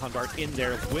recon dart in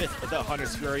there with the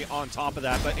Hunter's Fury on top of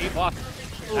that. But Apoth,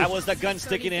 that was the gun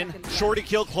sticking in. Shorty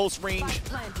kill, close range.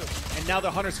 And now the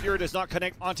Hunter's Fury does not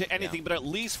connect onto anything, but at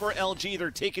least for LG,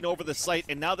 they're taking over the site.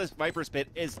 And now this Viper's Pit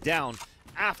is down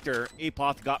after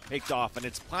Apoth got picked off. And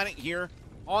it's planted here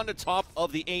on the top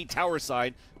of the A tower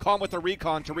side. Calm with the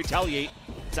recon to retaliate.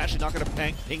 It's actually not going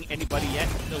to ping anybody yet.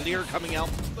 The Lear coming out,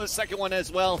 the second one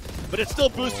as well. But it's still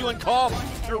Boostio and Calm.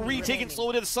 They're retaking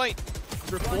slowly to the site.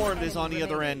 Reformed is on the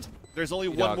other end. There's only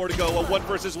one more to go, a 1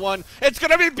 versus 1. It's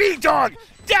going to be B-Dog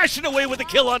dashing away with the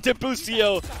kill onto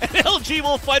Boostio. And LG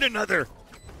will fight another.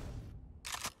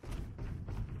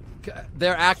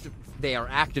 They are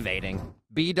activating.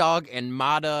 B-Dog and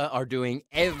Mata are doing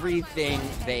everything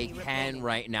they can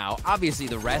right now. Obviously,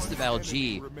 the rest of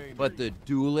LG, but the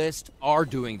duelists are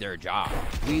doing their job.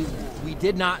 We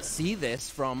did not see this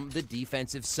from the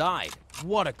defensive side.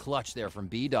 What a clutch there from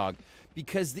B-Dog,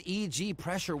 because the EG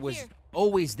pressure was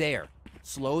always there.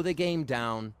 Slow the game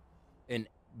down, and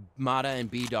Mata and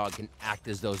B-Dog can act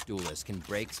as those duelists, can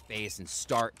break space and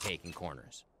start taking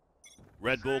corners.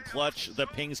 Red Bull clutch, the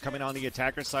pings coming on the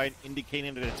attacker side,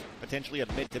 indicating that it's potentially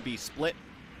a mid to be split.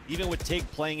 Even with Tig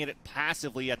playing it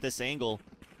passively at this angle,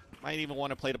 might even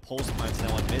want to play the pulse plants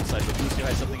now on mid side, but Boostio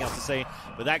has something else to say.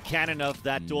 But that cannon of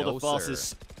that duel to false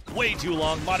is way too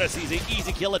long. Mata sees an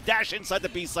easy kill, a dash inside the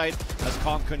B side as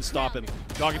Calm couldn't stop him.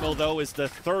 Joggimo, though, is the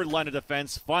third line of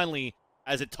defense, finally,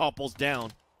 as it topples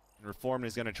down. And Reformed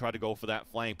is going to try to go for that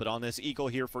flank, but on this eco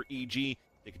here for EG,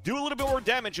 they could do a little bit more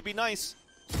damage, it'd be nice.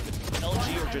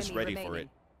 LG are just ready for it.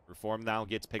 Reform now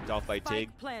gets picked off by Tig.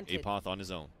 Apoth on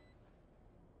his own.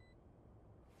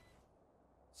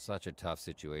 Such a tough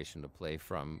situation to play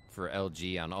for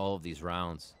LG on all of these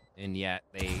rounds. And yet,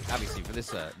 they, obviously for this,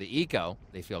 the eco,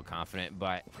 they feel confident,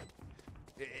 but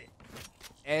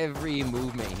every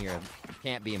movement here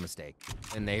can't be a mistake.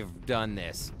 And they've done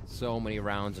this so many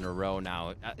rounds in a row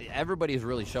now. Everybody's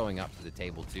really showing up to the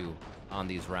table, too, on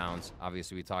these rounds.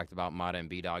 Obviously, we talked about Mata and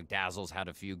B-Dog. Dazzle's had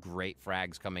a few great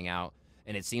frags coming out.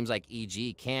 And it seems like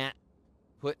EG can't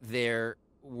put their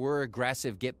 "we're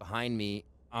aggressive, get behind me"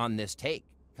 on this take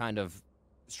kind of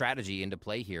strategy into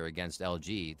play here against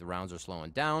LG. The rounds are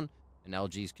slowing down, and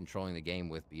LG's controlling the game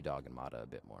with B-Dog and Mata a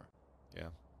bit more. Yeah.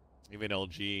 Even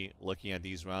LG looking at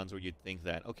these rounds where you'd think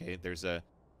that, okay, there's a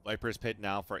Viper's Pit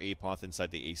now for Apoth inside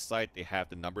the A site. They have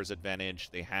the numbers advantage.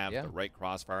 They have the right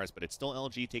crossfires, but it's still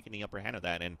LG taking the upper hand of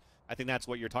that. And I think that's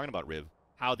what you're talking about, Riv.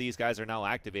 How these guys are now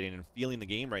activating and feeling the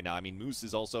game right now. I mean, Moose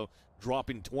is also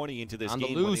dropping 20 into this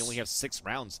game when they only have 6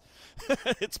 rounds.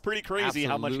 It's pretty crazy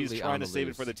how much he's trying to save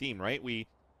it for the team, right? We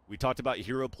talked about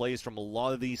hero plays from a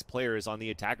lot of these players on the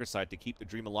attacker side to keep the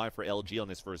dream alive for LG on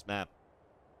this first map.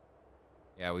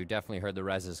 Yeah, we've definitely heard the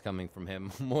reses coming from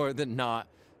him more than not.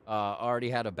 Already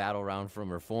had a battle round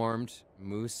from Reformed.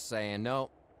 Moose saying,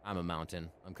 no, I'm a mountain.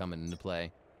 I'm coming into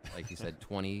play. Like you said,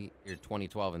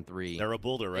 2012 and 3. They're a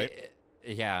boulder, right?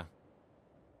 Yeah.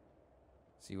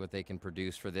 See what they can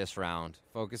produce for this round.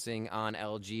 Focusing on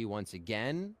LG once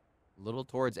again. A little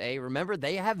towards A. Remember,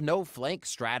 they have no flank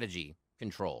strategy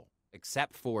control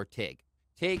except for Tig.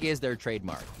 Tig is their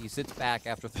trademark. He sits back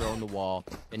after throwing the wall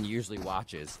and usually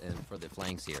watches for the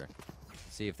flanks here.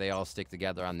 See if they all stick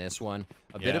together on this one.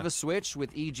 A bit of a switch with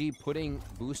EG putting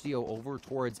Boostio over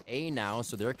towards A now,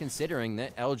 so they're considering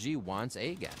that LG wants A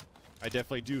again. I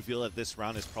definitely do feel that this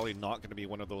round is probably not going to be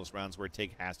one of those rounds where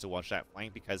Tig has to watch that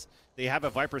flank because they have a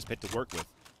Viper's Pit to work with.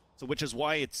 So which is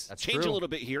why it's changed a little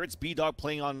bit here. It's B-Dog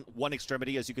playing on one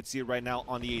extremity, as you can see right now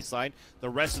on the A side. The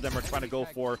rest of them are trying to go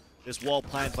for this wall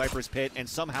plant, Viper's Pit, and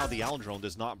somehow the Owl Drone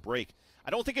does not break. I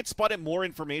don't think it spotted more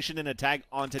information in a tag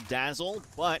onto Dazzle,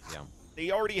 but they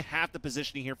already have the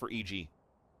positioning here for EG.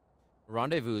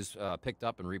 Rendezvous's picked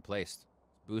up and replaced.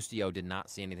 Boostio did not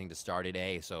see anything to start at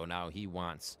A, so now he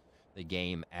wants the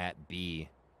game at B.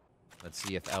 Let's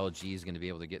see if LG is going to be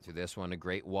able to get through this one. A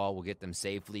great wall will get them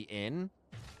safely in.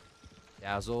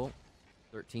 Dazzle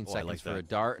 13 I seconds like for that. a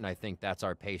dart, and I think that's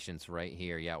our patience right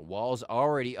here. Yeah, wall's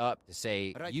already up to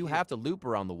say you have to loop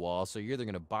around the wall, so you're either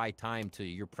going to buy time till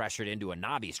you're pressured into a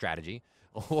Navi strategy,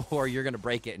 or you're going to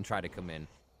break it and try to come in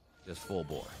just full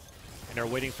bore. And they're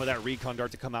waiting for that recon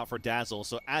dart to come out for Dazzle.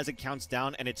 So as it counts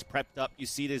down and it's prepped up, you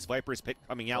see this Viper's Pit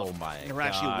coming out. Oh my and they're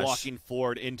actually walking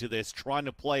forward into this, trying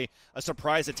to play a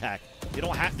surprise attack.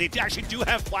 They actually do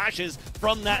have flashes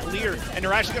from that Lear, and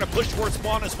they're actually going to push towards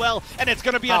spawn as well. And it's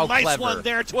going to be a nice one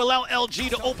there to allow LG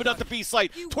to open up the B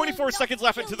site. 24 seconds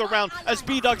left into the round as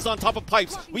B-Dog's on top of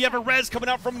pipes. We have a res coming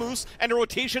out from Moose, and the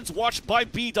rotations watched by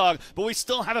B-Dog. But we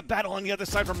still have a battle on the other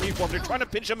side from Reform. They're trying to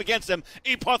pinch him against him.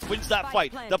 Apoth wins that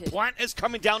fight. The plant is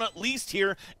coming down at least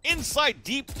here inside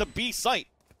deep the B site,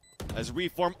 as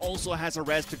Reform also has a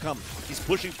res to come. He's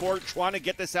pushing forward, trying to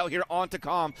get this out here onto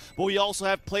Calm, but we also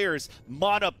have players.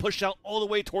 Mata push out all the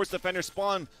way towards Defender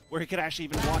spawn, where he could actually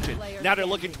even watch it. Now they're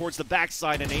looking towards the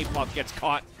backside, and Apoth gets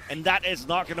caught, and that is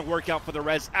not going to work out for the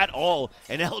res at all.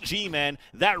 And LG, man,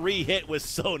 that re-hit was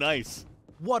so nice.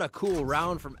 What a cool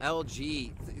round from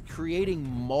LG, creating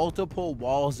multiple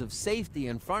walls of safety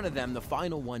in front of them, the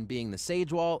final one being the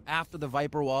Sage wall. After the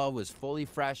Viper wall was fully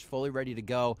fresh, fully ready to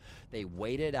go, they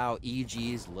waited out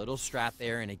EG's little strat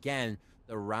there, and again,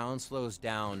 the round slows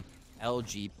down.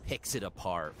 LG picks it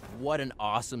apart. What an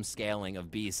awesome scaling of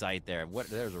B site there.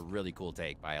 There's a really cool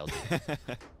take by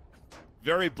LG.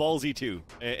 Very ballsy too,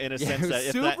 in a sense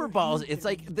that super ballsy. It's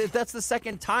like that's the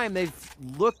second time they've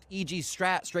looked EG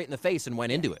strat straight in the face and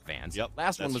went into it, fans. Yep,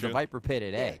 Last one was true. a Viper Pit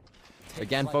at A.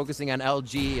 Again, focusing on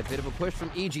LG, a bit of a push from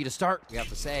EG to start, we have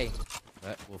to say.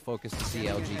 But we'll focus to see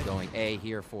LG going A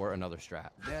here for another strat.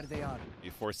 There they are. You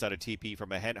force out a TP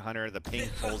from a Headhunter. The ping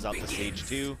pulls out the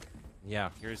STAGE-2. Yeah.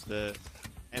 Here's the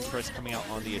Empress coming out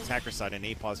on the attacker side, and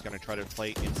Apoth's going to try to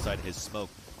play inside his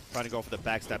smoke. Trying to go for the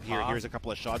backstab here. Here's a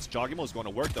couple of shots. Jogimo's going to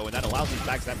work, though, and that allows his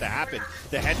backstab to happen.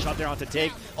 The headshot there onto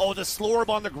Take. Oh, the slow orb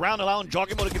on the ground, allowing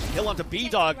Jogimo to get the kill onto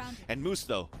B-Dog. And Moose,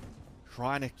 though,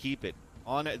 trying to keep it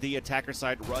on the attacker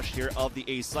side rush here of the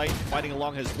A site. Fighting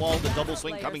along his wall. The double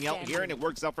swing coming out here, and it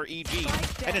works out for EG.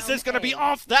 And is this going to be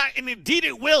off that? And indeed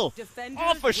it will.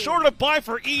 Off a shorter buy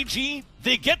for EG.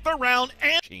 They get the round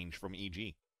and change from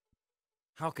EG.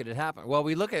 How could it happen? Well,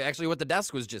 we look at actually what the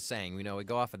desk was just saying. We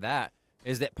go off of that.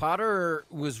 Is that Potter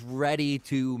was ready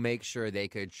to make sure they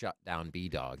could shut down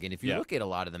B-Dog. And if you look at a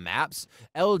lot of the maps,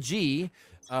 LG,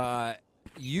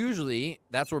 usually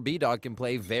that's where B-Dog can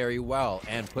play very well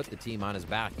and put the team on his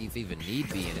back if even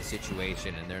need be in a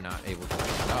situation and they're not able to pick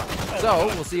it up. So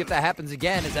we'll see if that happens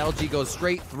again as LG goes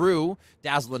straight through.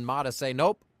 Dazzle and Mata say,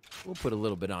 nope, we'll put a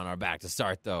little bit on our back to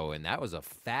start, though. And that was a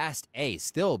fast A,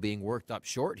 still being worked up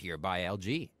short here by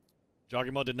LG.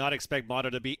 Jogimo did not expect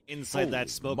Mata to be inside that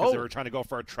smoke as they were trying to go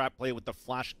for a trap play with the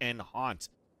flash and haunt.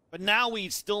 But now we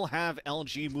still have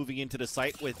LG moving into the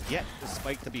site with yet the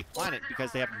spike to be planted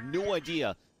because they have no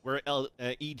idea where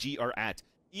EG are at.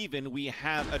 Even we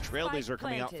have a Trailblazer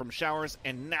coming out from Showers,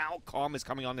 and now Calm is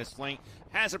coming on this flank.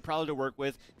 Has a Prowler to work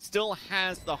with. Still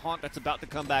has the haunt that's about to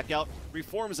come back out.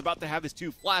 Reform is about to have his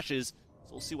 2 flashes.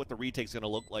 So we'll see what the retake's going to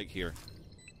look like here.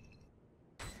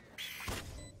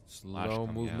 Slow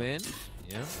movement.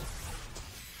 Yeah.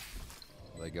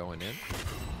 They going in.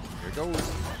 Here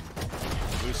goes.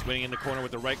 Boost winning in the corner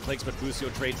with the right clicks, but Busio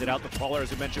trades it out. The Prowler,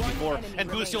 as we mentioned before, and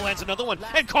Busio lands another one.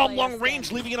 And Calm long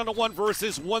range, leaving it on a 1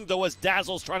 versus 1, though, as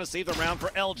Dazzle's trying to save the round for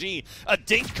LG. A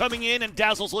dink coming in, and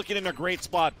Dazzle's looking in a great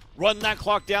spot. Run that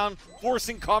clock down,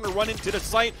 forcing Calm to run into the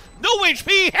site. No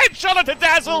HP, headshot onto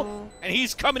Dazzle, and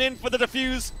he's coming in for the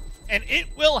defuse, and it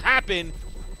will happen.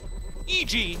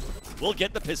 EG will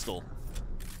get the pistol.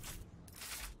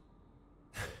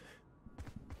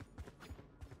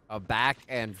 A back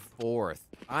and forth.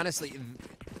 Honestly,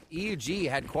 EG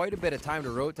had quite a bit of time to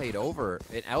rotate over,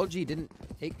 and LG didn't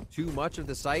take too much of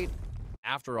the site.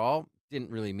 After all, didn't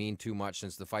really mean too much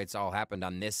since the fights all happened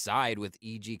on this side with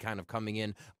EG kind of coming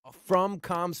in from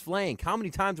Calm's flank. How many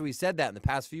times have we said that in the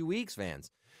past few weeks, fans?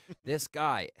 This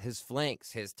guy, his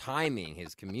flanks, his timing,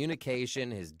 his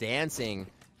communication, his dancing,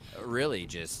 really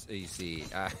just, you see.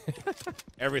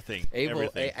 Everything.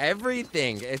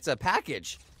 Everything. It's a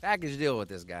package deal with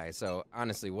this guy. So,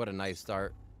 honestly, what a nice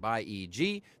start by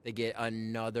EG. They get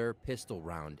another pistol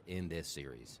round in this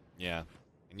series. Yeah.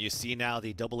 And you see now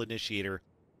the double initiator.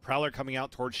 Prowler coming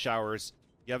out towards Showers.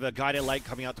 You have a guided light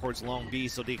coming out towards Long B,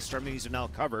 so the extremities are now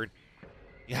covered.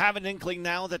 You have an inkling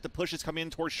now that the push is coming in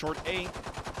towards short A.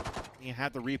 You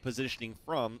have the repositioning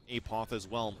from Apoth as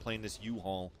well, playing this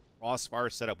U-Haul crossfire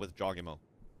setup with Jogimo.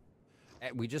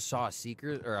 We just saw a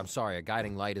seeker, or I'm sorry, a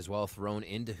guiding light as well thrown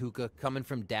into Hookah, coming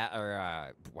from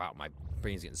wow, my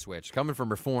brain's getting switched. Coming from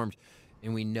Reformed,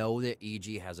 And we know that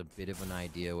EG has a bit of an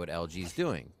idea what LG's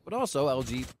doing. But also,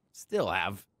 LG still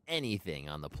have anything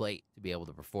on the plate to be able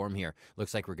to perform here.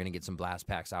 Looks like we're going to get some blast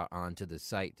packs out onto the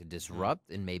site to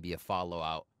disrupt and maybe a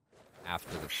follow-out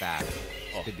after the fact.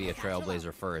 Could be a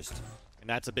Trailblazer first. And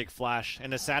that's a big flash.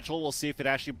 And the satchel, we'll see if it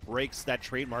actually breaks that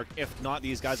trademark. If not,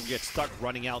 these guys will get stuck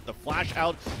running out. The flash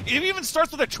out. It even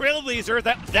starts with a Trailblazer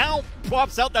that now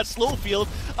pops out that slow field.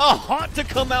 A haunt to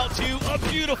come out too. A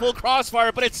beautiful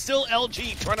crossfire, but it's still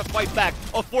LG trying to fight back.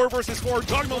 A 4 versus 4.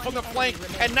 Dogmo from the flank.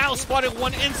 And now spotted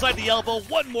one inside the elbow.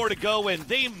 One more to go, and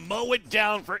they mow it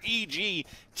down for EG,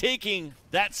 taking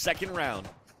that second round.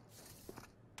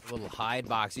 A little hide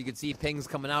box. You can see pings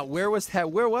coming out. Where was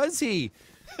that? Where was he?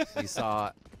 We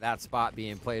saw that spot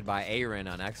being played by Aaron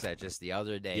on Xset just the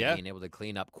other day, being able to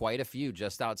clean up quite a few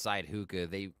just outside hookah.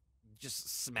 They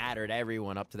just smattered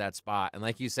everyone up to that spot. And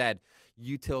like you said,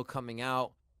 util coming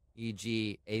out,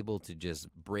 EG able to just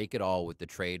break it all with the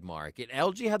trademark. And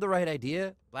LG had the right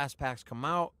idea. Blast packs come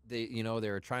out. They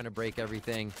were trying to break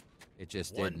everything. It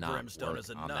just did not work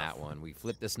on that one. We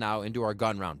flip this now into our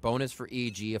gun round. Bonus for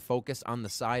EG, a focus on the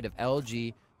side of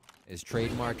LG. His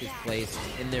trademark is placed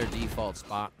in their default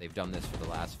spot. They've done this for the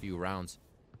last few rounds.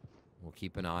 We'll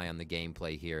keep an eye on the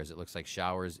gameplay here, as it looks like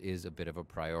Showers is a bit of a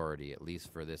priority, at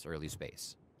least for this early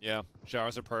space. Yeah,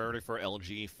 Showers a priority for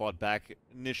LG. Fought back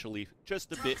initially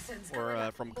just a bit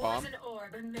from Calm.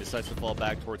 Decides to fall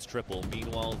back towards triple.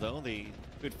 Meanwhile, though, they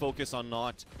could focus on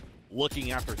not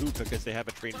looking after hookah because they have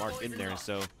a trademark in there.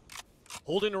 So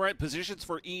holding the right positions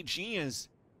for EG, as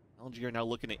LG are now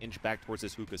looking to inch back towards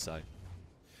this hookah side.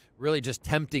 Really just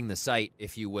tempting the site,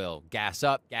 if you will. Gas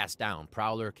up, gas down.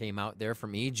 Prowler came out there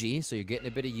from EG, so you're getting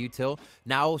a bit of util.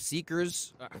 Now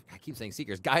Seekers, I keep saying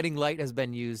Seekers, Guiding Light has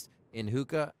been used in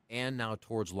hookah and now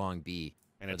towards long B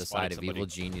and for the side of Evil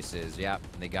Geniuses. Yep,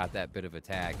 and they got that bit of a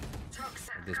tag.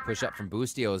 This push up from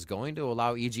Boostio is going to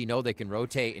allow EG know they can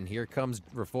rotate, and here comes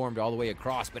Reformed all the way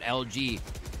across, but LG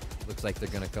looks like they're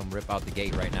going to come rip out the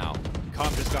gate right now.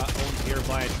 Com just got owned here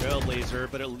by a Trailblazer,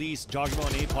 but at least Jogmo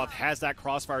and Apop has that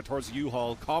crossfire towards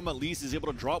U-Haul. Com at least is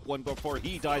able to drop one before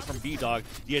he dies from B-Dog.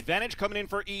 The advantage coming in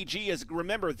for EG is,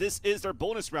 remember, this is their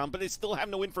bonus round, but they still have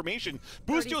no information.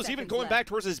 Boostio's even going back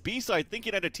towards his B side,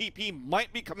 thinking that a TP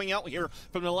might be coming out here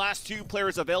from the last two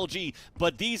players of LG,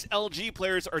 but these LG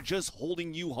players are just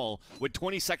holding U-Haul with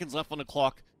 20 seconds left on the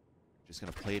clock. Just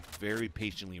going to play it very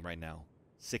patiently right now.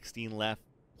 16 left.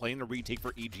 Playing the retake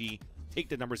for EG, take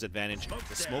the numbers advantage.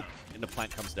 The smoke and the plant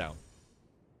comes down.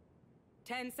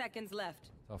 10 seconds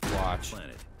left. Tough watch.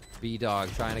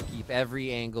 B-Dog trying to keep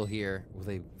every angle here.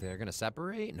 They're going to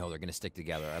separate? No, they're going to stick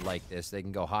together. I like this. They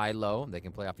can go high-low. They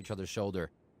can play off each other's shoulder.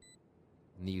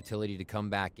 And the utility to come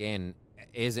back in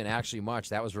isn't actually much.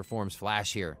 That was Reform's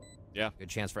flash here. Yeah. Good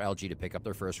chance for LG to pick up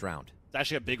their first round. It's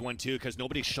actually a big one, too, because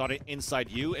nobody shot it inside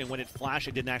you, and when it flashed,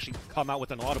 it didn't actually come out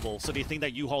with an audible. So they think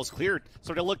that U-Haul's cleared.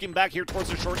 So they're looking back here towards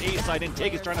the short A side, and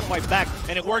Take is trying to fight back,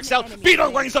 and it works out.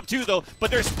 B-Dog lines up, too, though,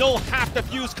 but there's still half the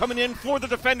fuse coming in for the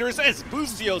defenders as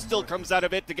Boostio still comes out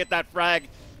of it to get that frag.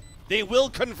 They will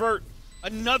convert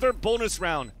another bonus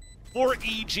round for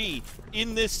EG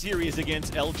in this series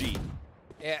against LG.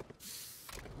 Yeah.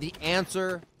 The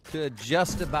answer to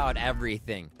just about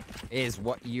everything is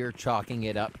what you're chalking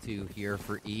it up to here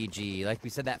for EG. Like we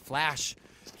said, that flash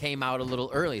came out a little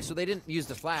early, so they didn't use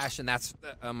the flash, and that's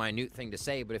a minute thing to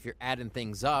say, but if you're adding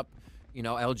things up,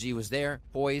 LG was there,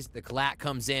 poised, the collat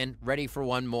comes in, ready for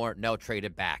one more, no, trade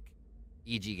it back.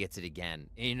 EG gets it again.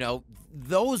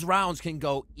 Those rounds can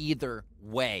go either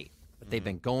way, but they've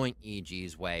been going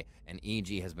EG's way, and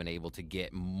EG has been able to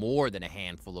get more than a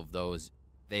handful of those.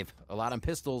 They've a lot on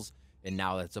pistols, and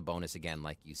now that's a bonus again,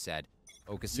 like you said.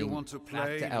 Focusing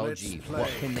back to LG. What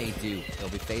can they do? They'll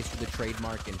be faced with a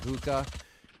trademark in hookah,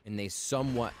 and they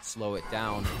somewhat slow it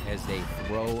down as they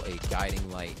throw a Guiding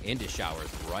Light into Showers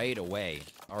right away.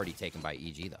 Already taken by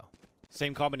EG, though.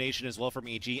 Same combination as well from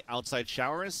EG outside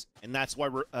Showers, and that's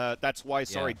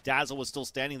why Dazzle was still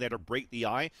standing there to break the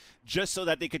eye, just so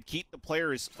that they could keep the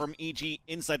players from EG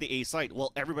inside the A site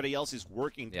while everybody else is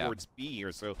working towards B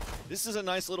here. So this is a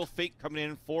nice little fake coming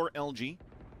in for LG.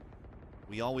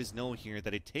 We always know here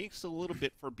that it takes a little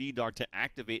bit for B-Dog to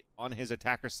activate on his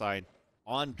attacker side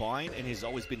on bind, and he's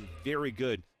always been very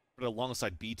good for the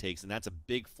alongside B takes, and that's a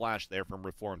big flash there from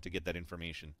Reform to get that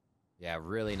information. Yeah,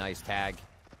 really nice tag.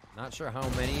 Not sure how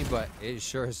many, but it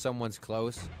sure is someone's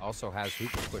close. Also has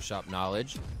hookah push-up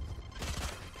knowledge.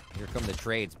 Here come the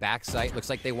trades. Back sight. Looks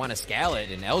like they want to scale it,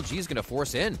 and LG's going to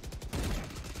force in.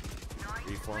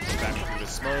 Reforms back through the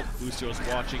smoke. Lucio's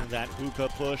watching that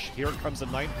hookah push. Here comes a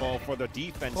nightfall for the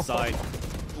defense side.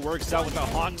 works out with the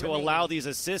Hawk to allow these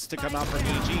assists to come out from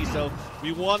EG. So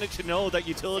we wanted to know that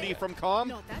utility from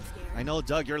Calm. I know,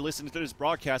 Doug, you're listening to this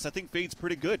broadcast. I think Fade's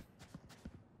pretty good.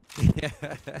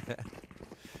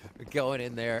 Going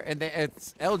in there, and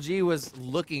it's LG was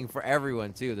looking for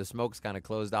everyone too. The smoke's kind of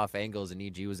closed off angles, and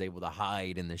EG was able to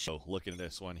hide in the show. Look at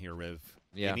this one here, Riv.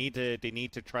 Yeah, they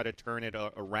need to try to turn it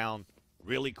around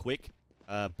really quick.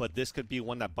 But this could be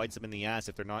one that bites them in the ass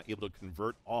if they're not able to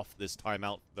convert off this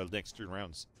timeout the next 2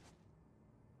 rounds.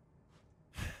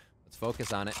 Let's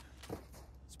focus on it.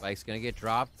 Spike's going to get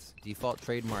dropped. Default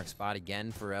trademark spot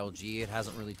again for LG. It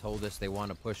hasn't really told us they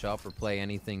want to push up or play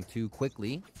anything too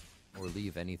quickly or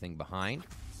leave anything behind.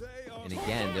 And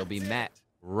again, they'll be met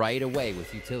right away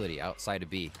with utility outside of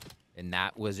B. And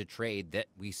that was a trade that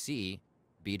we see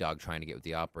B-Dog trying to get with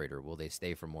the operator. Will they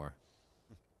stay for more?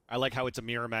 I like how it's a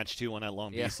mirror match, too, on that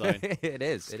long B side. It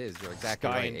is. You're exactly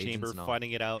Sky right. and Chamber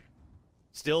fighting it out.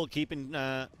 Still keeping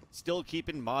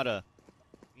Mata.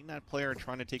 Being that player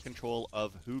trying to take control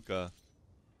of Hookah.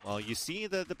 Well, you see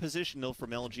the position, though,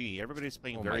 from LG. Everybody's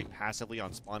playing very passively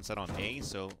on spawn side on A,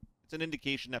 so it's an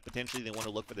indication that potentially they want to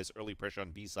look for this early pressure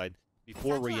on B side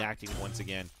before reacting once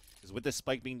again. Because with this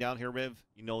spike being down here, Riv,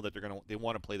 you know that they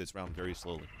want to play this round very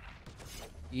slowly.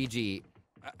 EG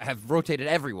have rotated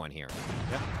everyone here.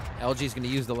 Yeah. LG's going to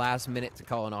use the last minute to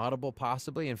call an audible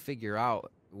possibly and figure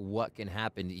out what can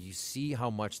happen. You see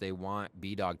how much they want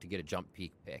B-Dog to get a jump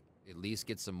peek pick. At least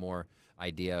get some more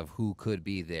idea of who could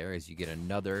be there as you get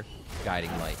another guiding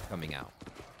light coming out.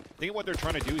 I think what they're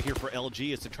trying to do here for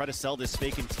LG is to try to sell this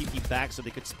fake and TP back so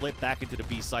they could split back into the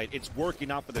B side. It's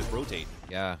working out for this rotate.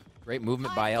 Yeah. Great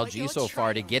movement by LG so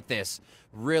far to get this.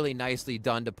 Really nicely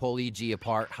done to pull EG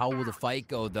apart. How will the fight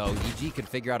go, though? EG could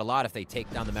figure out a lot if they take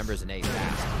down the members in A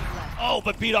fast. Oh,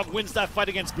 but B-Dog wins that fight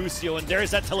against Busio, and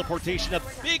there's that teleportation. A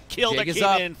big kill that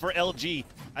came in for LG.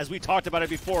 As we talked about it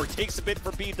before, it takes a bit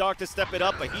for B-Dog to step it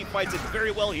up, but he fights it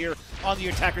very well here on the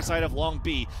attacker side of Long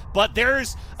B. But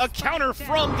there's a counter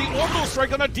from the orbital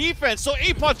strike on the defense, so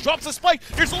Apoth drops a spike.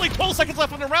 There's only 12 seconds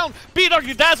left on the round. B-Dog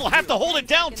and Dazzle have to hold it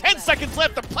down. 10 seconds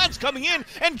left. The plant's coming in,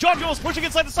 and Jojo is pushing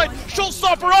inside the side.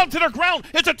 Showstopper onto the ground.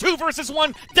 It's a 2 versus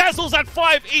 1. Dazzle's at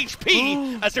 5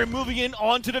 HP as they're moving in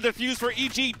onto the defuse for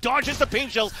EG. Dodges the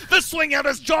paint shells. The swing out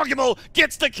as Jogimo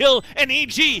gets the kill, and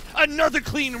EG another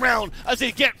clean round as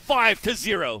they get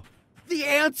 5-0. The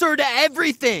answer to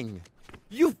everything.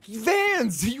 You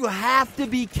fans, you have to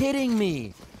be kidding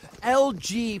me.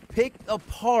 LG picked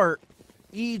apart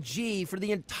EG for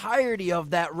the entirety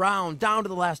of that round, down to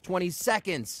the last 20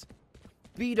 seconds.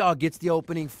 B-Dog gets the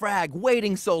opening frag,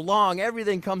 waiting so long,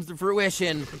 everything comes to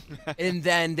fruition, and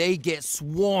then they get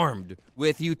swarmed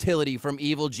with utility from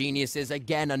Evil Geniuses.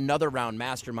 Again, another round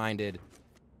masterminded,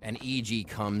 and EG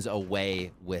comes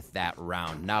away with that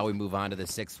round. Now we move on to the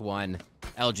 6-1.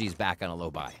 LG's back on a low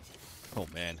buy. Oh,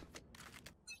 man.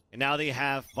 And now they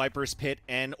have Viper's Pit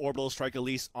and Orbital Strike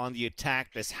Elise on the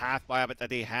attack. This half buy that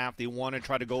they have, they want to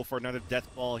try to go for another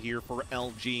death ball here for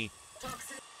LG.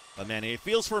 But man, it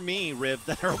feels for me, Riv,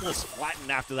 that they're almost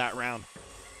flattened after that round.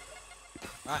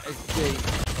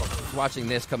 Watching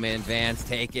this come in, Vance,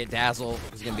 take it. Dazzle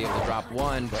is going to be able to drop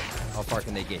one, but how far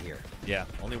can they get here? Yeah,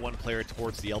 only one player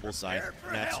towards the elbow side,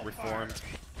 and that's Reformed.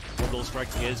 Orbital Strike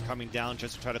is coming down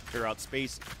just to try to clear out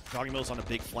space. Jogimo's on a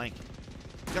big flank.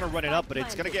 He's going to run it up, but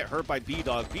it's going to get hurt by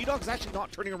B-Dog. B-Dog's actually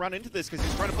not turning around into this because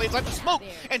he's trying to play inside the smoke,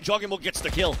 and Jogimo gets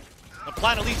the kill. The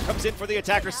plan Elise comes in for the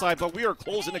attacker side, but we are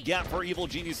closing the gap for Evil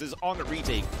Geniuses on the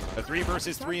retake. A 3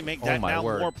 versus 3 make that now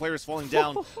more players falling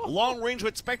down. Long range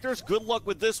with Spectres. Good luck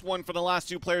with this one for the last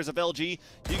 2 players of LG.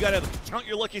 You got to count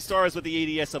your lucky stars with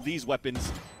the ADS of these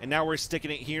weapons. And now we're sticking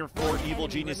it here for Evil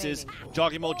Geniuses.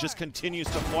 Jogimo just continues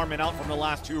to farm it out from the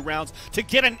last 2 rounds to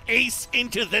get an ace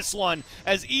into this one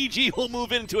as EG will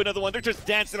move into another one. They're just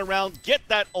dancing around, get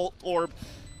that ult orb,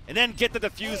 and then get the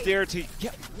defuse there to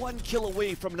get 1 kill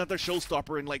away from another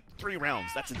showstopper in like 3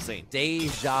 rounds. That's insane.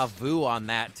 Deja vu on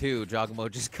that too.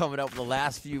 Jogimo just coming up with the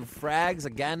last few frags.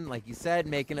 Again, like you said,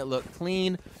 making it look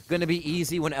clean. Gonna be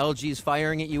easy when LG's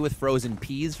firing at you with frozen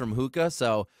peas from Hookah,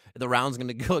 so the round's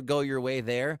gonna go your way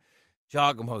there.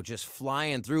 Jogimo just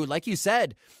flying through. Like you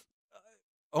said,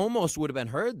 almost would have been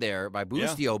heard there by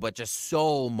Busio, but just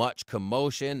so much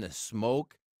commotion, the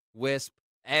smoke, wisp,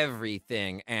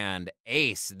 everything, and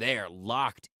ace there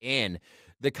locked in.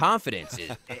 The confidence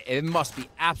it must be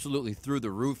absolutely through the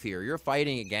roof here. You're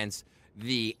fighting against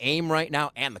the aim right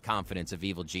now and the confidence of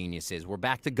Evil Geniuses. We're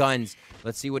back to guns.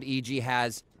 Let's see what EG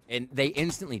has, and they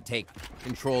instantly take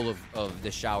control of the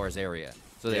showers area.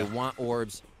 So they want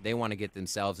orbs. They want to get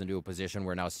themselves into a position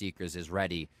where now Seekers is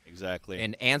ready. Exactly.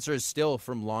 And answers still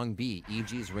from Long B.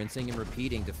 EG's rinsing and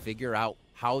repeating to figure out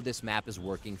how this map is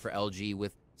working for LG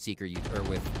with Seeker or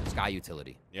with Sky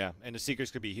Utility. Yeah, and the Seekers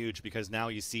could be huge because now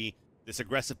you see this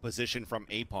aggressive position from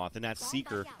Apoth, and that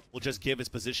Seeker will just give his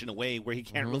position away where he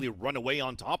can't really run away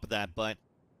on top of that, but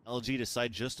LG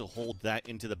decide just to hold that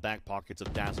into the back pockets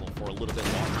of Dazzle for a little bit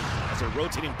longer as they're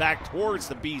rotating back towards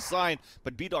the B side,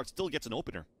 but B-Dog still gets an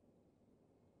opener.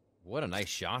 What a nice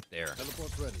shot there.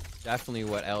 Teleport's ready. Definitely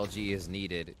what LG is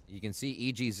needed. You can see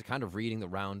EG's kind of reading the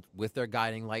round with their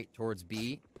guiding light towards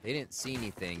B. They didn't see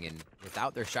anything, and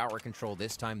without their shower control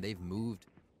this time, they've moved,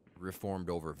 reformed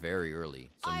over very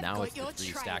early. So now it's the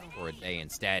 3 stack for a day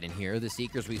instead. And here are the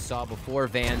Seekers we saw before,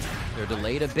 Vans. They're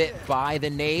delayed a bit by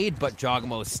the nade, but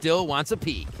Jogamo still wants a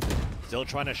peek. Still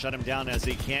trying to shut him down as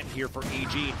they can't here for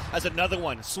EG. As another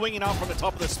one swinging out from the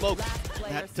top of the smoke.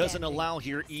 That doesn't allow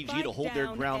here EG to hold their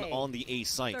ground on the A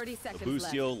site.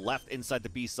 Busio left inside the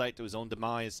B site to his own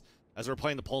demise as we're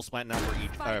playing the pulse plant now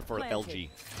for LG.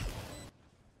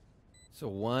 So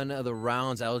one of the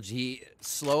rounds, LG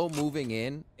slow moving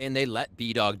in, and they let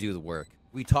B-Dog do the work.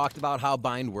 We talked about how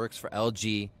bind works for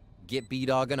LG. Get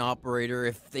B-Dog an operator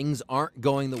if things aren't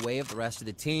going the way of the rest of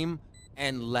the team,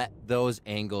 and let those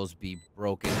angles be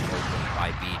broken open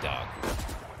by B-Dog.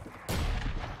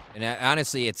 And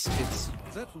honestly, it's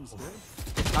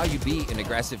how you beat an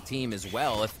aggressive team as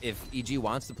well. If EG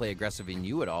wants to play aggressive in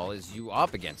you at all, is you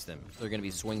up against them. If they're going to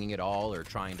be swinging it all or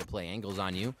trying to play angles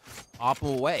on you, op them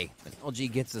away. And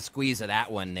LG gets the squeeze of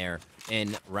that one there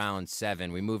in round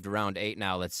 7. We moved to round 8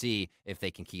 now. Let's see if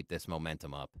they can keep this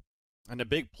momentum up. And a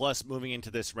big plus moving into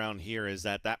this round here is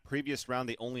that previous round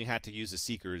they only had to use the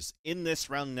Seekers. In this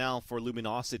round now for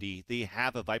Luminosity, they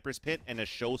have a Viper's Pit and a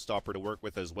Showstopper to work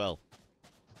with as well.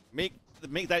 Make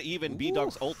that even.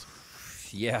 B-Dog's ult.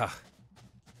 Yeah.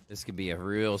 This could be a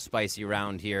real spicy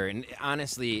round here. And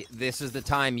honestly, this is the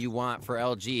time you want for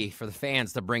LG, for the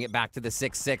fans, to bring it back to the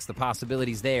 6-6. The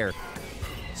possibilities there.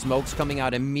 Smoke's coming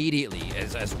out immediately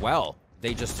as well.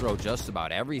 They just throw just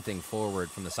about everything forward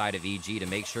from the side of EG to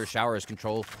make sure Shower's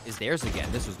control is theirs again.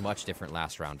 This was much different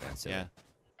last round, Vincent. Yeah.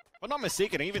 If I'm not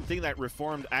mistaken, I even think that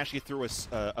Reformed actually threw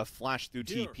a flash through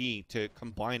TP to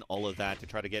combine all of that to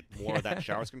try to get more of that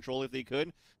Shower's control if they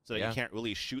could, so that you can't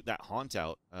really shoot that haunt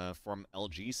out from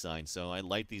LG side. So I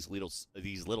like these little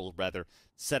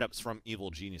setups from Evil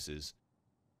Geniuses.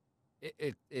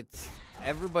 It's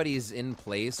everybody's in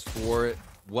place for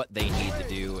what they need to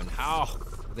do and how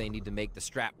they need to make the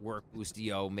strat work.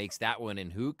 Busio makes that one in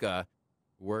Hookah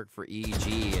work for EG,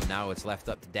 and now it's left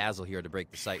up to Dazzle here to break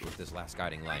the site with this last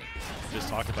guiding light. Just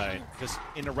talked about it. Just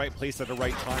in the right place at the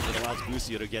right time that allows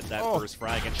Busio to get that first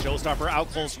frag. And Showstopper out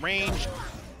close range.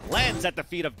 Lands at the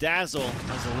feet of Dazzle.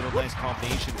 That's a little nice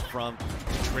combination from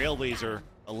Trailblazer.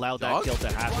 Allowed that kill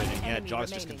to happen. And yeah,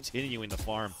 Jog's just continuing the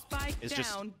farm. It's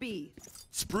just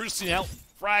sprucing out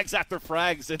frags after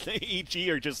frags, and the EG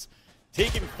are just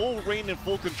taking full reign and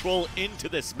full control into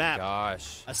this map.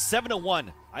 Gosh. A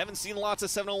 7-1. I haven't seen lots of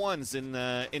 7-1s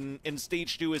in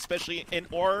Stage 2, especially in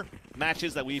our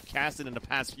matches that we've casted in the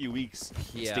past few weeks.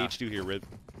 Yeah. Stage 2 here, Rib.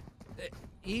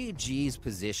 EG's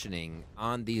positioning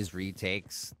on these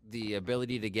retakes, the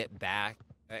ability to get back,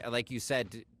 like you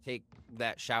said, to take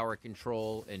that shower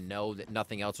control and know that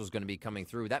nothing else was going to be coming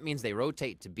through. That means they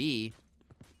rotate to B,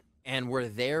 and we're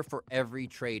there for every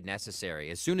trade necessary.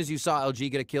 As soon as you saw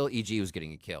LG get a kill, EG was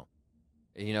getting a kill.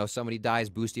 You know, somebody dies,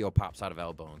 Busio pops out of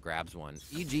elbow and grabs one.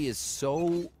 EG is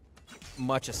so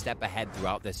much a step ahead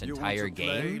throughout this entire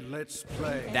game. Let's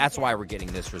play. That's why we're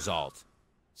getting this result.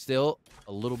 Still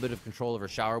a little bit of control over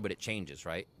shower, but it changes,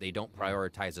 right? They don't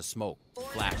prioritize a smoke,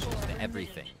 flashes, to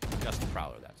everything. Just the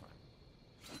Prowler that time.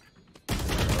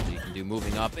 So you can do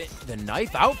moving up. The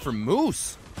knife out for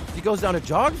Moose. He goes down to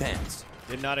Jog Vans.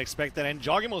 Did not expect that, and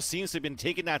Jogimo seems to have been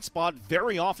taking that spot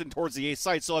very often towards the A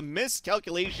side, so a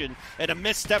miscalculation and a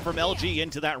misstep from LG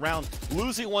into that round,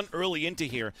 losing one early into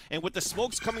here. And with the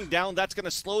smokes coming down, that's going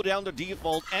to slow down the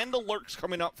default and the lurks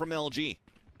coming up from LG.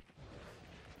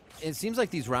 It seems like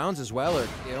these rounds as well are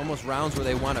almost rounds where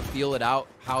they want to feel it out,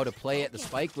 how to play it. The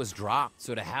spike was dropped,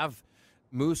 so to have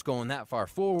Moose going that far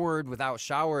forward without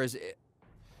showers,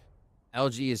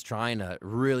 LG is trying to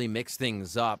really mix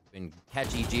things up and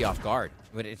catch EG off guard.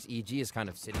 But EG is kind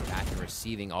of sitting back and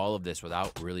receiving all of this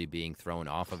without really being thrown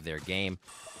off of their game.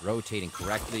 Rotating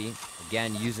correctly.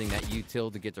 Again, using that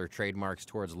util to get their trademarks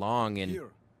towards long. And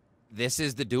this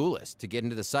is the duelist to get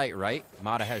into the site, right?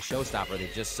 Mata has Showstopper. They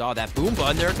just saw that boom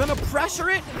button. They're going to pressure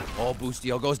it. Oh,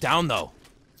 Busio goes down, though.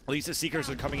 At least the Seekers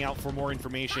are coming out for more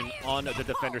information on the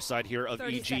defender side here of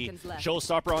EG.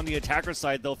 Showstopper on the attacker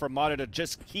side, though, for Mata to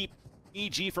just keep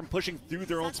EG from pushing through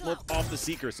their own smoke off the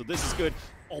Seeker. So this is good.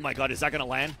 Oh my god, is that going to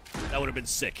land? That would have been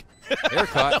sick.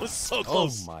 Haircut. That was so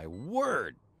close. Oh my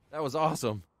word. That was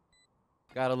awesome.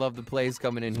 Gotta love the plays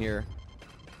coming in here.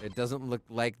 It doesn't look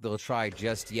like they'll try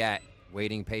just yet.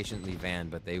 Waiting patiently, Van,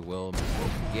 but they will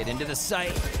get into the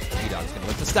site. G-Dog's gonna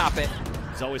look to stop it.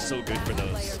 It's always so good for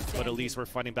those. But at least we're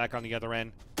fighting back on the other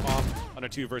end. On a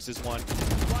 2 versus 1.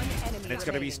 And it's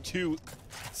gonna be 2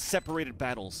 separated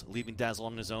battles, leaving Dazzle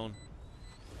on his own.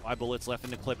 5 bullets left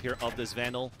in the clip here of this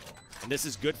Vandal. And this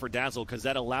is good for Dazzle, because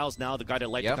that allows now the guy to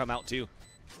light to come out too.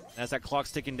 As that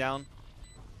clock's ticking down,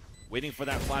 waiting for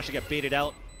that flash to get baited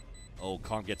out. Oh,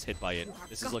 Kong gets hit by it.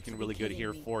 This is looking really good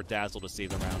here for Dazzle to save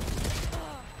the round.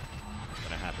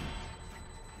 Gonna happen.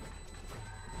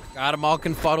 Got them all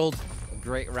confuddled. A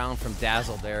great round from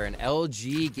Dazzle there. And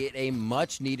LG get a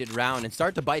much-needed round and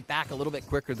start to bite back a little bit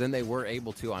quicker than they were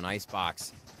able to on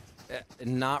Icebox.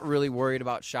 Not really worried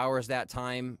about showers that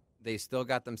time. They still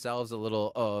got themselves a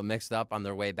little mixed up on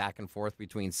their way back and forth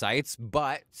between sites,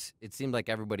 but it seemed like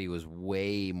everybody was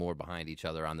way more behind each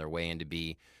other on their way into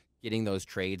B, getting those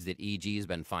trades that EG has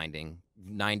been finding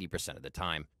 90% of the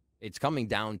time. It's coming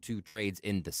down to trades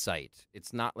in the site.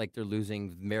 It's not like they're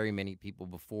losing very many people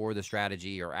before the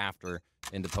strategy or after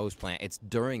in the post plant. It's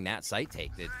during that site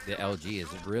take that the LG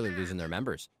is really losing their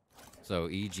members. So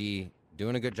EG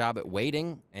doing a good job at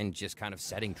waiting and just kind of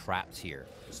setting traps here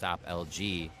to stop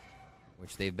LG,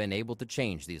 which they've been able to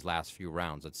change these last few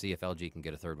rounds. Let's see if LG can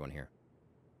get a third one here.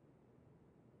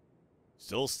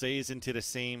 Still stays into the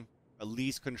same, at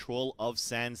least control of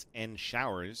Sands and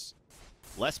Showers.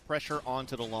 Less pressure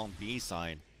onto the long B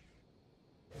side.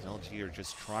 LG are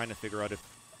just trying to figure out if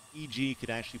EG could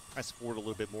actually press forward a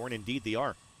little bit more, and indeed they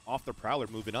are. Off the Prowler,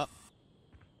 moving up.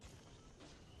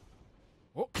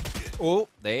 Oh,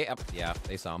 they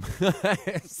saw him.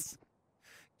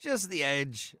 Just the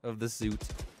edge of the suit.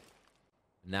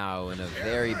 Now in a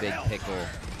very big pickle.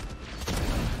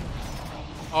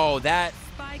 Oh, that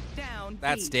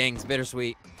stings.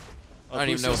 Bittersweet. I don't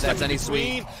even know if that's any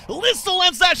sweet. Lista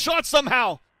lands that shot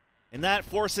somehow. And that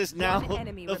forces now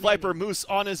the Viper Moose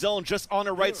on his own, just on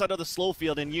the right side of the slow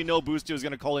field. And you know Boostio is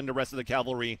going to call in the rest of the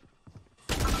cavalry.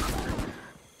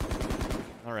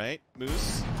 All right,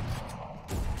 Moose.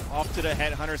 Off to the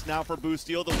Headhunters now for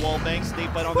Boostio. The wall bang,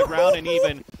 snake bite on the ground, and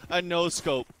even a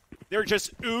no-scope. They're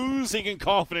just oozing in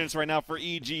confidence right now for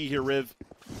EG here, Riv.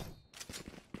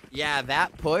 Yeah,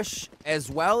 that push, as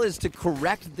well as to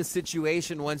correct the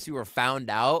situation once you were found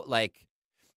out. Like,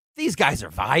 these guys are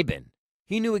vibing.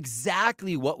 He knew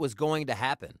exactly what was going to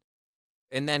happen.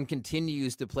 And then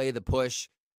continues to play the push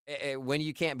when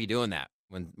you can't be doing that.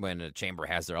 When a Chamber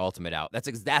has their ultimate out.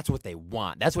 That's what they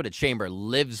want. That's what a Chamber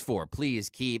lives for. Please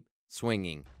keep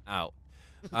swinging out.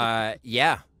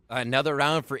 Yeah. Another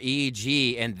round for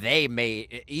EG, and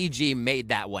EG made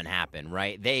that one happen,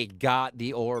 right? They got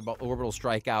the orbital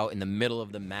strike out in the middle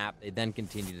of the map. They then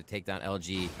continue to take down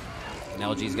LG, and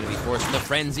LG is going to be forced in the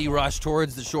frenzy rush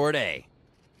towards the short A.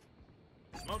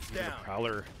 Smoke's down.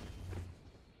 Prowler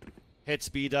hits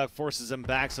B-Duck, forces him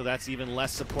back, so that's even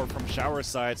less support from Shower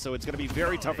side. So it's going to be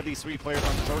very tough for these 3 players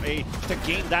on short A to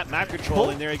gain that map control.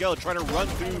 And there you go, trying to run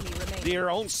through their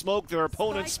own smoke, their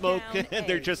opponent's smoke, and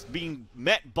they're just being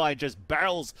met by just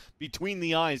barrels between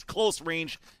the eyes. Close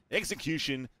range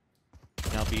execution.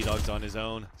 Now B-Dog's on his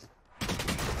own. It's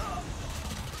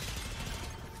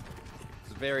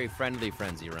a very friendly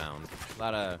frenzy round. A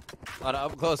lot of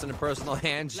up close and personal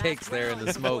handshakes there in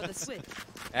the smoke.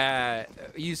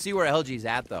 You see where LG's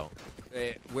at though.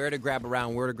 Where to grab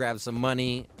around, where to grab some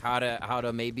money, how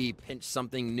to maybe pinch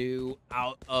something new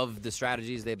out of the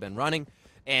strategies they've been running,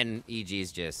 and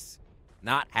EG's just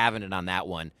not having it on that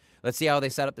one. Let's see how they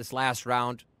set up this last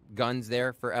round. Guns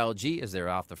there for LG as they're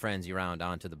off the frenzy round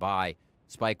onto the bye.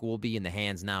 Spike will be in the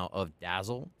hands now of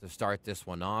Dazzle to start this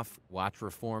one off. Watch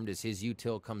Reformed as his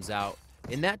util comes out.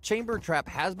 And that chamber trap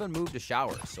has been moved to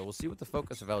Showers, so we'll see what the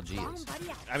focus of LG is.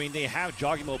 I mean, they have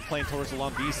jogging mode playing towards the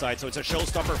long B side, so it's a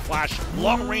showstopper flash.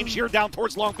 Long range here down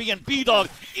towards long B, and B-Dog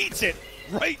eats it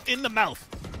right in the mouth.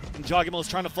 And jogging mode's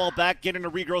trying to fall back, getting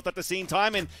a regrowth at the same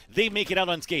time, and they make it out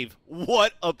unscathed.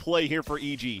 What a play here for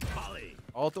EG.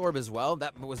 Alt Orb as well.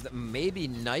 That was maybe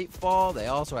Nightfall. They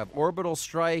also have Orbital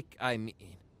Strike. I mean,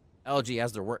 LG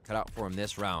has their work cut out for him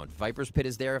this round. Viper's Pit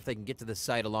is there if they can get to the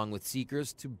site along with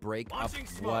Seekers to break up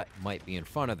what might be in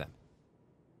front of them.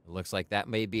 It looks like that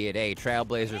may be it.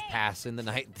 Trailblazers pass in the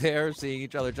night there, seeing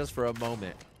each other just for a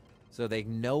moment. So they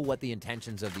know what the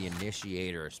intentions of the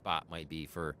initiator spot might be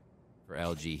for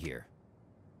LG here.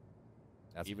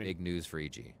 That's big news for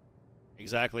EG.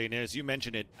 Exactly, and as you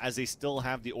mentioned it, as they still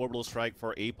have the orbital strike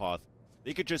for Apoth,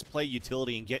 they could just play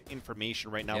utility and get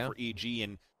information right now Yeah. for EG,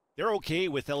 and they're okay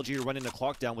with LG running the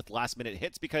clock down with last-minute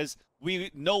hits because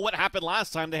we know what happened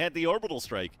last time they had the orbital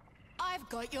strike. I've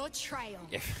got your trail.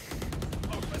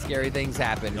 Scary things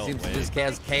happen. No It seems way. to just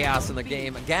cause chaos in the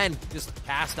game. Again, just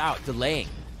cast out, delaying.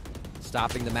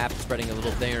 Stopping the map, spreading a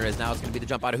little thinner, as now it's going to be the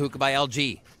jump out of hookah by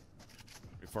LG.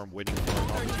 Reform waiting for a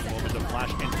moment to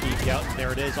flash and peek out. And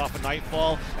there it is off of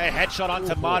Nightfall. A headshot on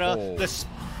Tamada. The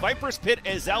Viper's Pit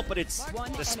is out, but it's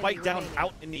the spike down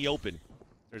out in the open.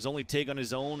 There's only Tig on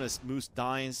his own as Moose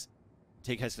dies.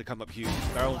 Tig has to come up huge.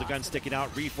 Barrel of the gun sticking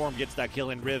out. Reform gets that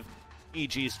kill, and Riv.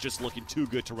 EG is just looking too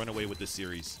good to run away with this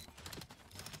series.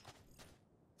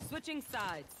 Switching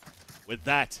sides. With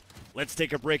that, let's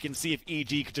take a break and see if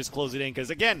EG could just close it in, because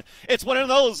again, it's one of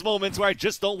those moments where I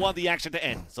just don't want the action to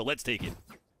end. So let's take it.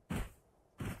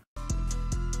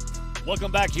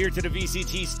 Welcome back here to the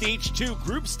VCT Stage 2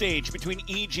 group stage between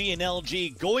EG and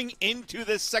LG. Going into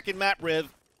this second map, Riv,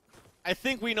 I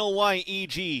think we know why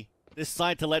EG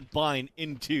decided to let Bind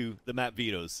into the map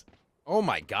vetoes. Oh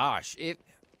my gosh.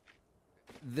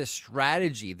 The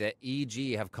strategy that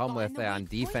EG have come with on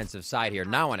defensive side here,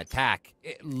 now on attack,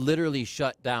 it literally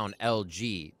shut down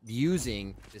LG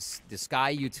using the Sky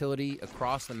utility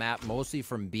across the map, mostly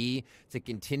from B, to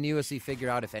continuously figure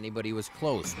out if anybody was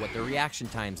close, what their reaction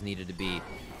times needed to be.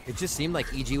 It just seemed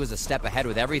like EG was a step ahead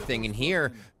with everything, and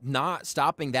here, not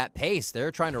stopping that pace.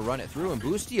 They're trying to run it through, and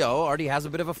Boostio already has a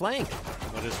bit of a flank.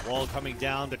 But his wall coming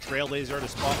down, the Trailblazer to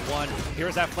spot one.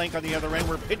 Here's that flank on the other end.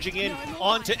 We're pinching in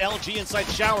onto LG inside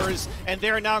Showers, and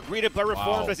they're now greeted by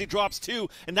Reformed as he drops two,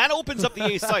 and that opens up the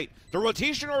A site. The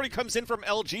rotation already comes in from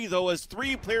LG, though, as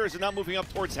three players are now moving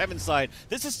up towards Heaven's side.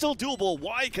 This is still doable.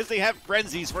 Why? Because they have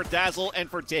frenzies for Dazzle and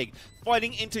for Tig.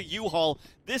 Fighting into U-Haul,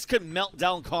 this could melt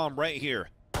down Calm right here.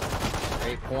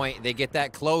 Great point. They get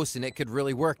that close, and it could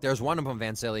really work. There's one of them,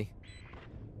 Vansilli.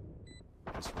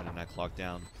 Just running that clock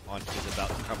down. Punch is about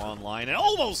to come online, and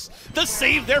almost the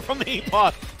save there from the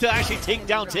APOP to actually take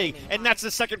down Tig. And that's the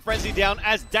second frenzy down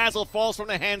as Dazzle falls from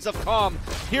the hands of Calm.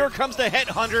 Here comes the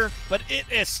Headhunter, but it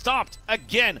is stopped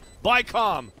again by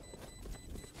Calm.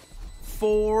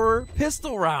 4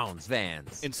 pistol rounds,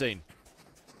 Vans. Insane.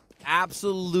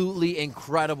 Absolutely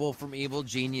incredible from Evil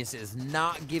Geniuses,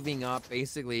 not giving up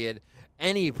basically at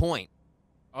any point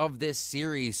of this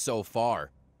series so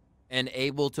far, and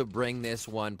able to bring this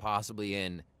one possibly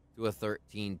in to a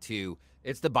 13-2.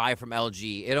 It's the buy from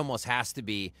LG. It almost has to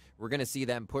be. We're going to see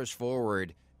them push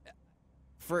forward.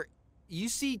 You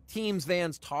see teams,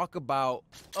 Vans, talk about,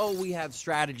 oh, we have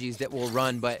strategies that will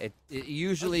run, but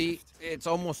usually it's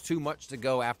almost too much to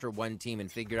go after one team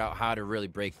and figure out how to really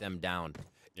break them down.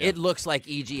 Yeah. It looks like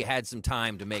EG had some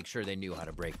time to make sure they knew how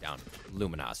to break down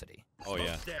Luminosity. Oh,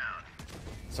 yeah.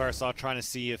 Sarsaw trying to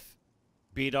see if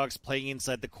B-Dog's playing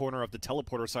inside the corner of the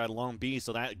teleporter side along B,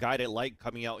 so that guided light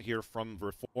coming out here from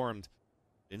Reformed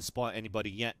didn't spot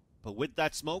anybody yet. But with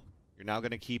that smoke, you're now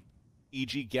going to keep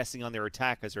EG guessing on their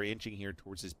attack as they're inching here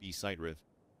towards this B site, Riv.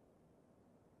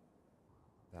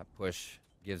 That push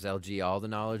gives LG all the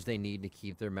knowledge they need to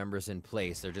keep their members in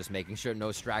place. They're just making sure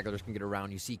no stragglers can get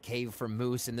around. You see Cave from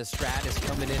Moose, and the Strat is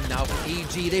coming in now for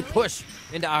EG. They push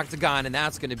into Octagon, and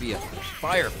that's going to be a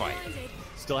firefight.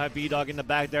 Still have B-Dog in the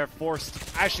back there, forced.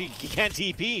 Actually, he can't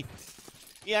TP.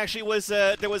 He actually was,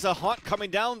 there was a haunt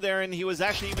coming down there, and he was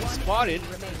actually even spotted.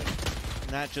 And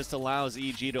that just allows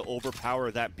EG to overpower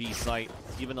that B site.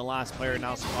 Even the last player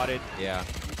now spotted. Yeah.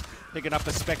 Picking up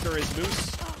a Spectre is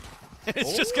Moose.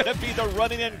 It's just going to be the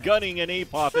running and gunning, and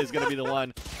APOP is going to be the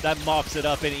one that mops it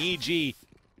up. And EG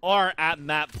are at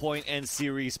map point and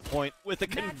series point with a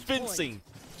convincing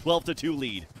 12-2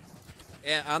 lead.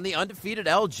 And on the undefeated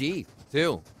LG,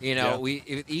 too. You know,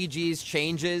 EG's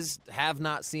changes have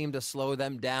not seemed to slow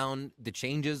them down. The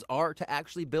changes are to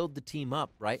actually build the team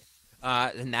up, right?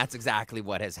 And that's exactly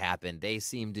what has happened. They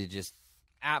seem to just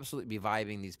absolutely be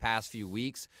vibing these past few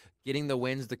weeks, getting the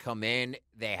wins to come in.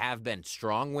 They have been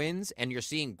strong wins, and you're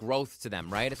seeing growth to them,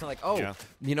 right? It's not like, oh,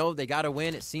 you know, they got to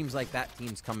win. It seems like that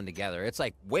team's coming together. It's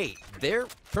like, wait, they're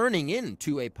turning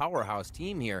into a powerhouse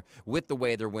team here with the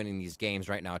way they're winning these games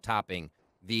right now, topping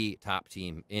the top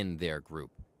team in their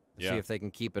group. See if they can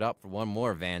keep it up for one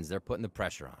more, Vans. They're putting the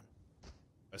pressure on.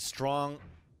 A strong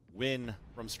win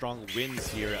from strong wins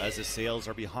here as the sails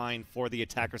are behind for the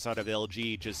attacker side of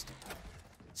LG. Just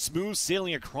smooth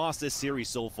sailing across this series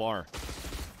so far.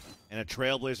 And a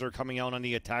Trailblazer coming out on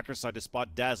the attacker side to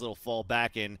spot Dazzle. It'll fall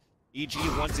back, and EG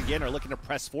once again are looking to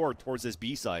press forward towards this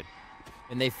B side.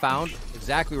 And they found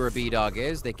exactly where B-Dog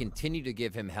is. They continue to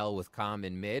give him hell with Calm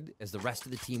in mid as the rest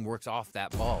of the team works off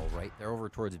that ball, right? They're over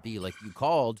towards B like you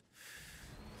called.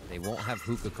 They won't have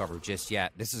hookah cover just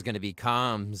yet. This is going to be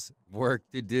Calm's work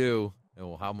to do.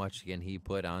 Oh, how much can he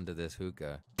put onto this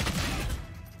hookah?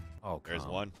 Oh, There's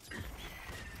Calm. one.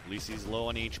 At least he's low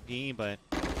on HP, but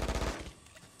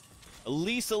at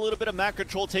least a little bit of map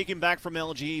control taken back from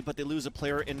LG, but they lose a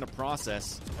player in the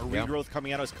process. A regrowth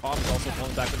coming out as Calm is also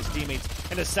pulling back with his teammates,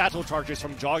 and the satchel charges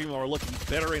from Jogging are looking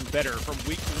better and better from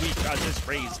week to week as this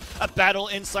raise. A battle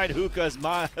inside hookah as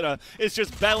Mahara is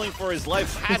just battling for his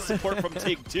life, has support from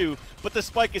Take-Two, but the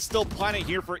spike is still planted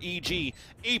here for EG.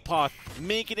 APOC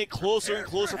making it closer and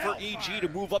closer for EG to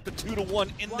move up to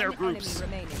 2-1 in their groups.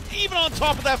 Even on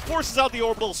top of that, forces out the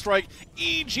orbital strike.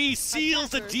 EG seals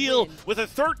the deal with a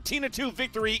 13-2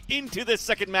 victory into this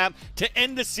second map to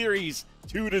end the series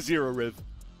 2-0, Riv.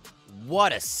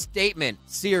 What a statement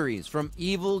series from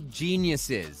Evil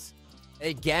Geniuses.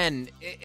 Again,